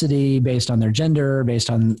ethnicity, based on their gender, based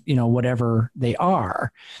on, whatever they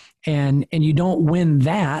are. And you don't win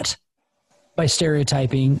that by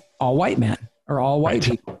stereotyping all white men or all white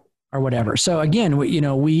people or whatever. So again,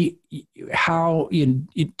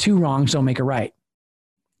 two wrongs don't make a right.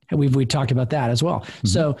 And we talked about that as well.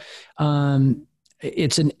 So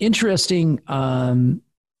it's an interesting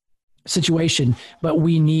situation, but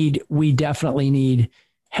we definitely need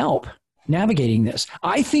help navigating this.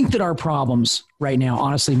 I think that our problems right now,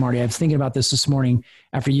 honestly, Marty, I was thinking about this morning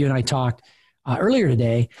after you and I talked earlier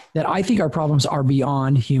today, that I think our problems are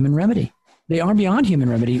beyond human remedy. They are beyond human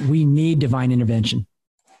remedy. We need divine intervention.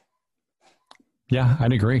 Yeah,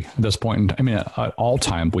 I'd agree at this point. I mean, at all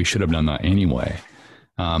time, we should have done that anyway.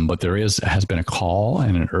 But there has been a call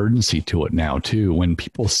and an urgency to it now, too, when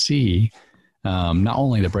people see not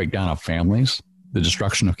only the breakdown of families, the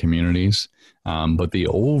destruction of communities, but the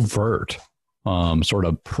overt sort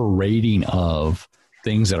of parading of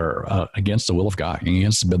things that are against the will of God,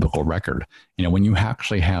 against the biblical record. When you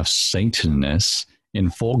actually have Satanists in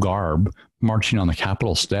full garb marching on the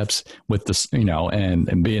Capitol steps with this,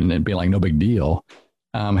 and being like no big deal.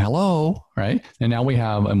 Hello, right? And now we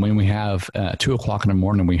have, and when we have 2:00 in the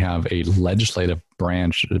morning, we have a legislative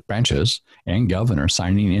branches and governor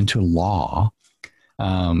signing into law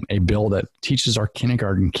a bill that teaches our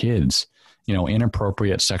kindergarten kids,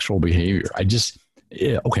 inappropriate sexual behavior.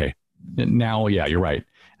 Okay. Now, yeah, you're right.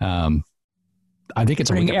 I think it's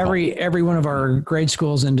bring every one of our grade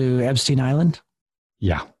schools into Epstein Island.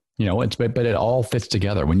 Yeah. But it all fits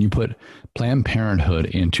together. When you put Planned Parenthood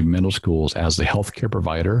into middle schools as the healthcare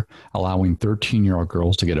provider, allowing 13-year-old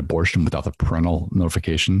girls to get abortion without the parental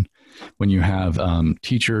notification, when you have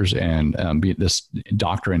teachers and this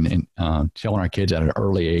doctrine telling our kids at an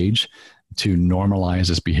early age to normalize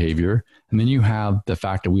this behavior, and then you have the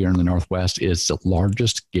fact that we are in the Northwest is the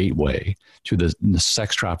largest gateway to the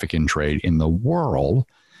sex trafficking trade in the world,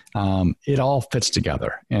 it all fits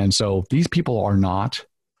together. And so these people are not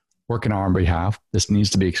working on our behalf. This needs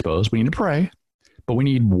to be exposed. We need to pray, but we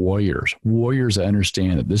need warriors that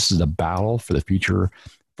understand that this is a battle for the future,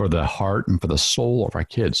 for the heart and for the soul of our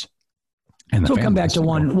kids. And so we'll come back to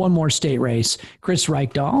one more state race. Chris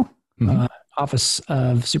Reichdahl, Office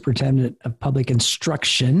of Superintendent of Public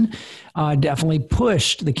Instruction, definitely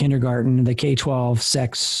pushed the kindergarten, the K-12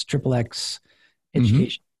 sex, XXX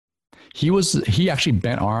education. He actually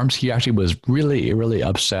bent arms. He actually was really, really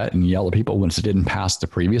upset and yelled at people when it didn't pass the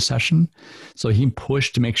previous session. So he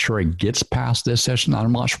pushed to make sure it gets past this session.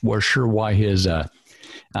 I'm not sure why his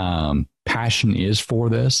passion is for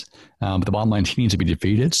this, but the bottom line, he needs to be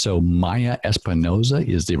defeated. So Maya Espinoza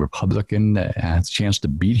is the Republican that has a chance to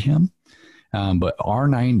beat him. But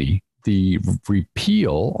R90, the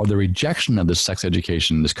repeal or the rejection of this sex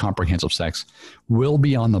education, this comprehensive sex, will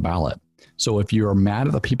be on the ballot. So if you're mad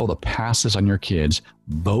at the people that pass this on your kids,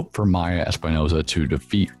 vote for Maya Espinoza to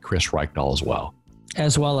defeat Chris Reichdahl as well.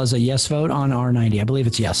 As well as a yes vote on R90. I believe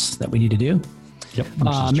it's yes that we need to do. Yep.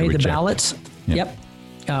 Made the ballots. Yep.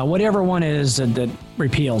 Whatever one is that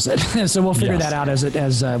repeals it. So we'll figure that out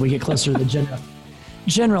as we get closer to the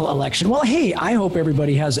general election. Well, hey, I hope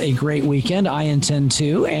everybody has a great weekend. I intend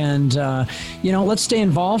to. And, let's stay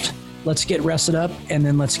involved. Let's get rested up, and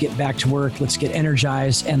then let's get back to work. Let's get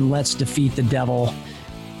energized, and let's defeat the devil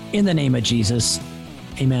in the name of Jesus.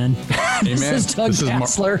 Amen. This is Doug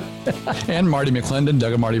Bassler. And Marty McClendon,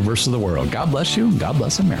 Doug and Marty versus the World. God bless you. God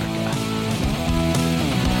bless America.